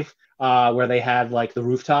wave where they had like the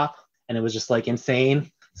rooftop and it was just like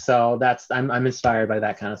insane. So I'm inspired by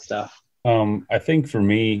that kind of stuff. I think for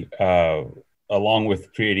me, along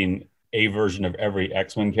with creating a version of every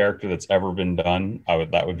X-Men character that's ever been done,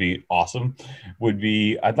 that would be awesome.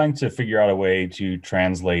 I'd like to figure out a way to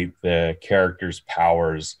translate the characters'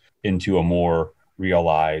 powers into a more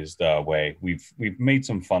realized way. We've made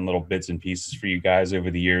some fun little bits and pieces for you guys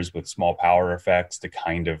over the years with small power effects to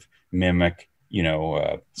kind of mimic,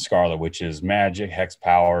 Scarlet Witch's magic, hex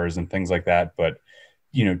powers, and things like that. But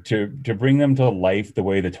to bring them to life the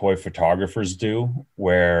way the toy photographers do,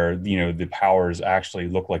 where, the powers actually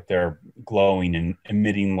look like they're glowing and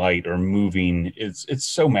emitting light or moving. It's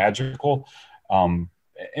so magical. And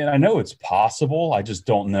I know it's possible. I just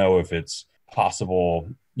don't know if it's possible,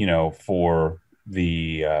 for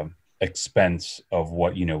the expense of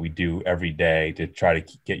what, we do every day to try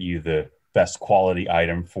to get you the best quality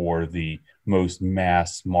item for the most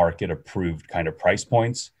mass market approved kind of price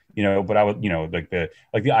points. But I would, like the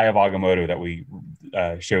Eye of Agamotto that we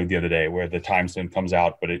showed the other day, where the time stone comes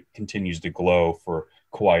out, but it continues to glow for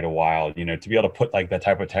quite a while. To be able to put like that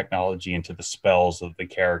type of technology into the spells of the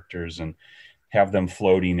characters and have them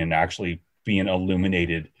floating and actually being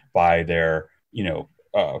illuminated by their, the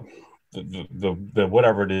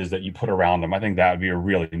whatever it is that you put around them. I think that would be a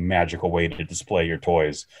really magical way to display your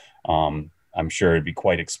toys. I'm sure it'd be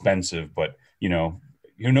quite expensive, but who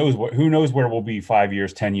knows where we'll be 5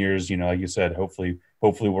 years, 10 years, like you said, hopefully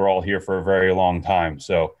we're all here for a very long time.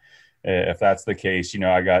 So if that's the case,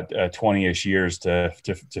 I got 20-ish years to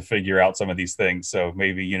figure out some of these things. So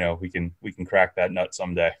maybe, we can crack that nut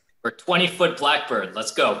someday. We're 20-foot Blackbird.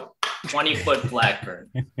 Let's go. 20-foot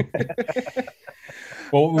Blackbird.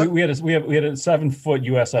 Well, we had a 7-foot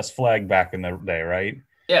USS Flag back in the day, right?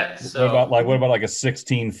 Yeah. So what about like a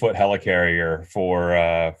 16-foot helicarrier for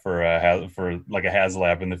like a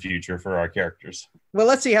HasLab in the future for our characters? Well,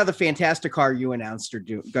 let's see how the Fantastic Car you announced are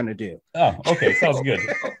going to do. Oh, okay, sounds good.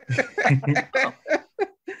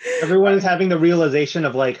 Everyone is having the realization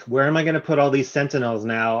of like, where am I going to put all these Sentinels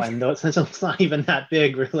now? And those Sentinels not even that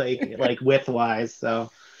big, really, like width-wise. So.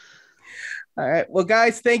 All right. Well,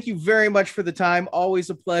 guys, thank you very much for the time. Always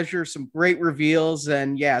a pleasure. Some great reveals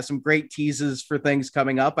and some great teases for things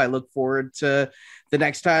coming up. I look forward to the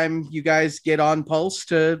next time you guys get on Pulse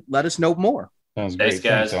to let us know more. Sounds great. Thanks,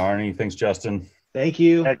 guys. Thanks, Arnie. Thanks, Justin. Thank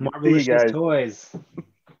you. Marvelous Toys. You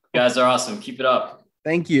guys are awesome. Keep it up.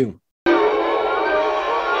 Thank you.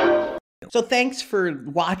 So thanks for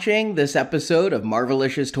watching this episode of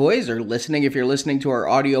Marvelicious Toys, or listening if you're listening to our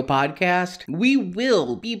audio podcast. We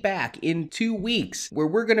will be back in 2 weeks where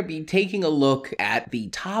we're going to be taking a look at the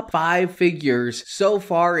top 5 figures so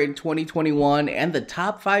far in 2021 and the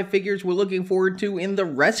top 5 figures we're looking forward to in the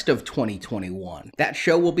rest of 2021. That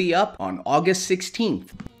show will be up on August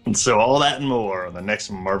 16th. And so all that and more on the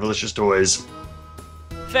next Marvelicious Toys.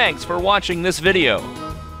 Thanks for watching this video.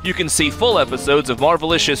 You can see full episodes of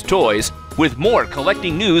Marvelicious Toys with more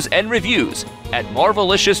collecting news and reviews at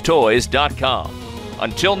marvelicioustoys.com.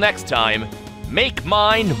 Until next time, make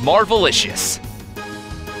mine Marvelicious.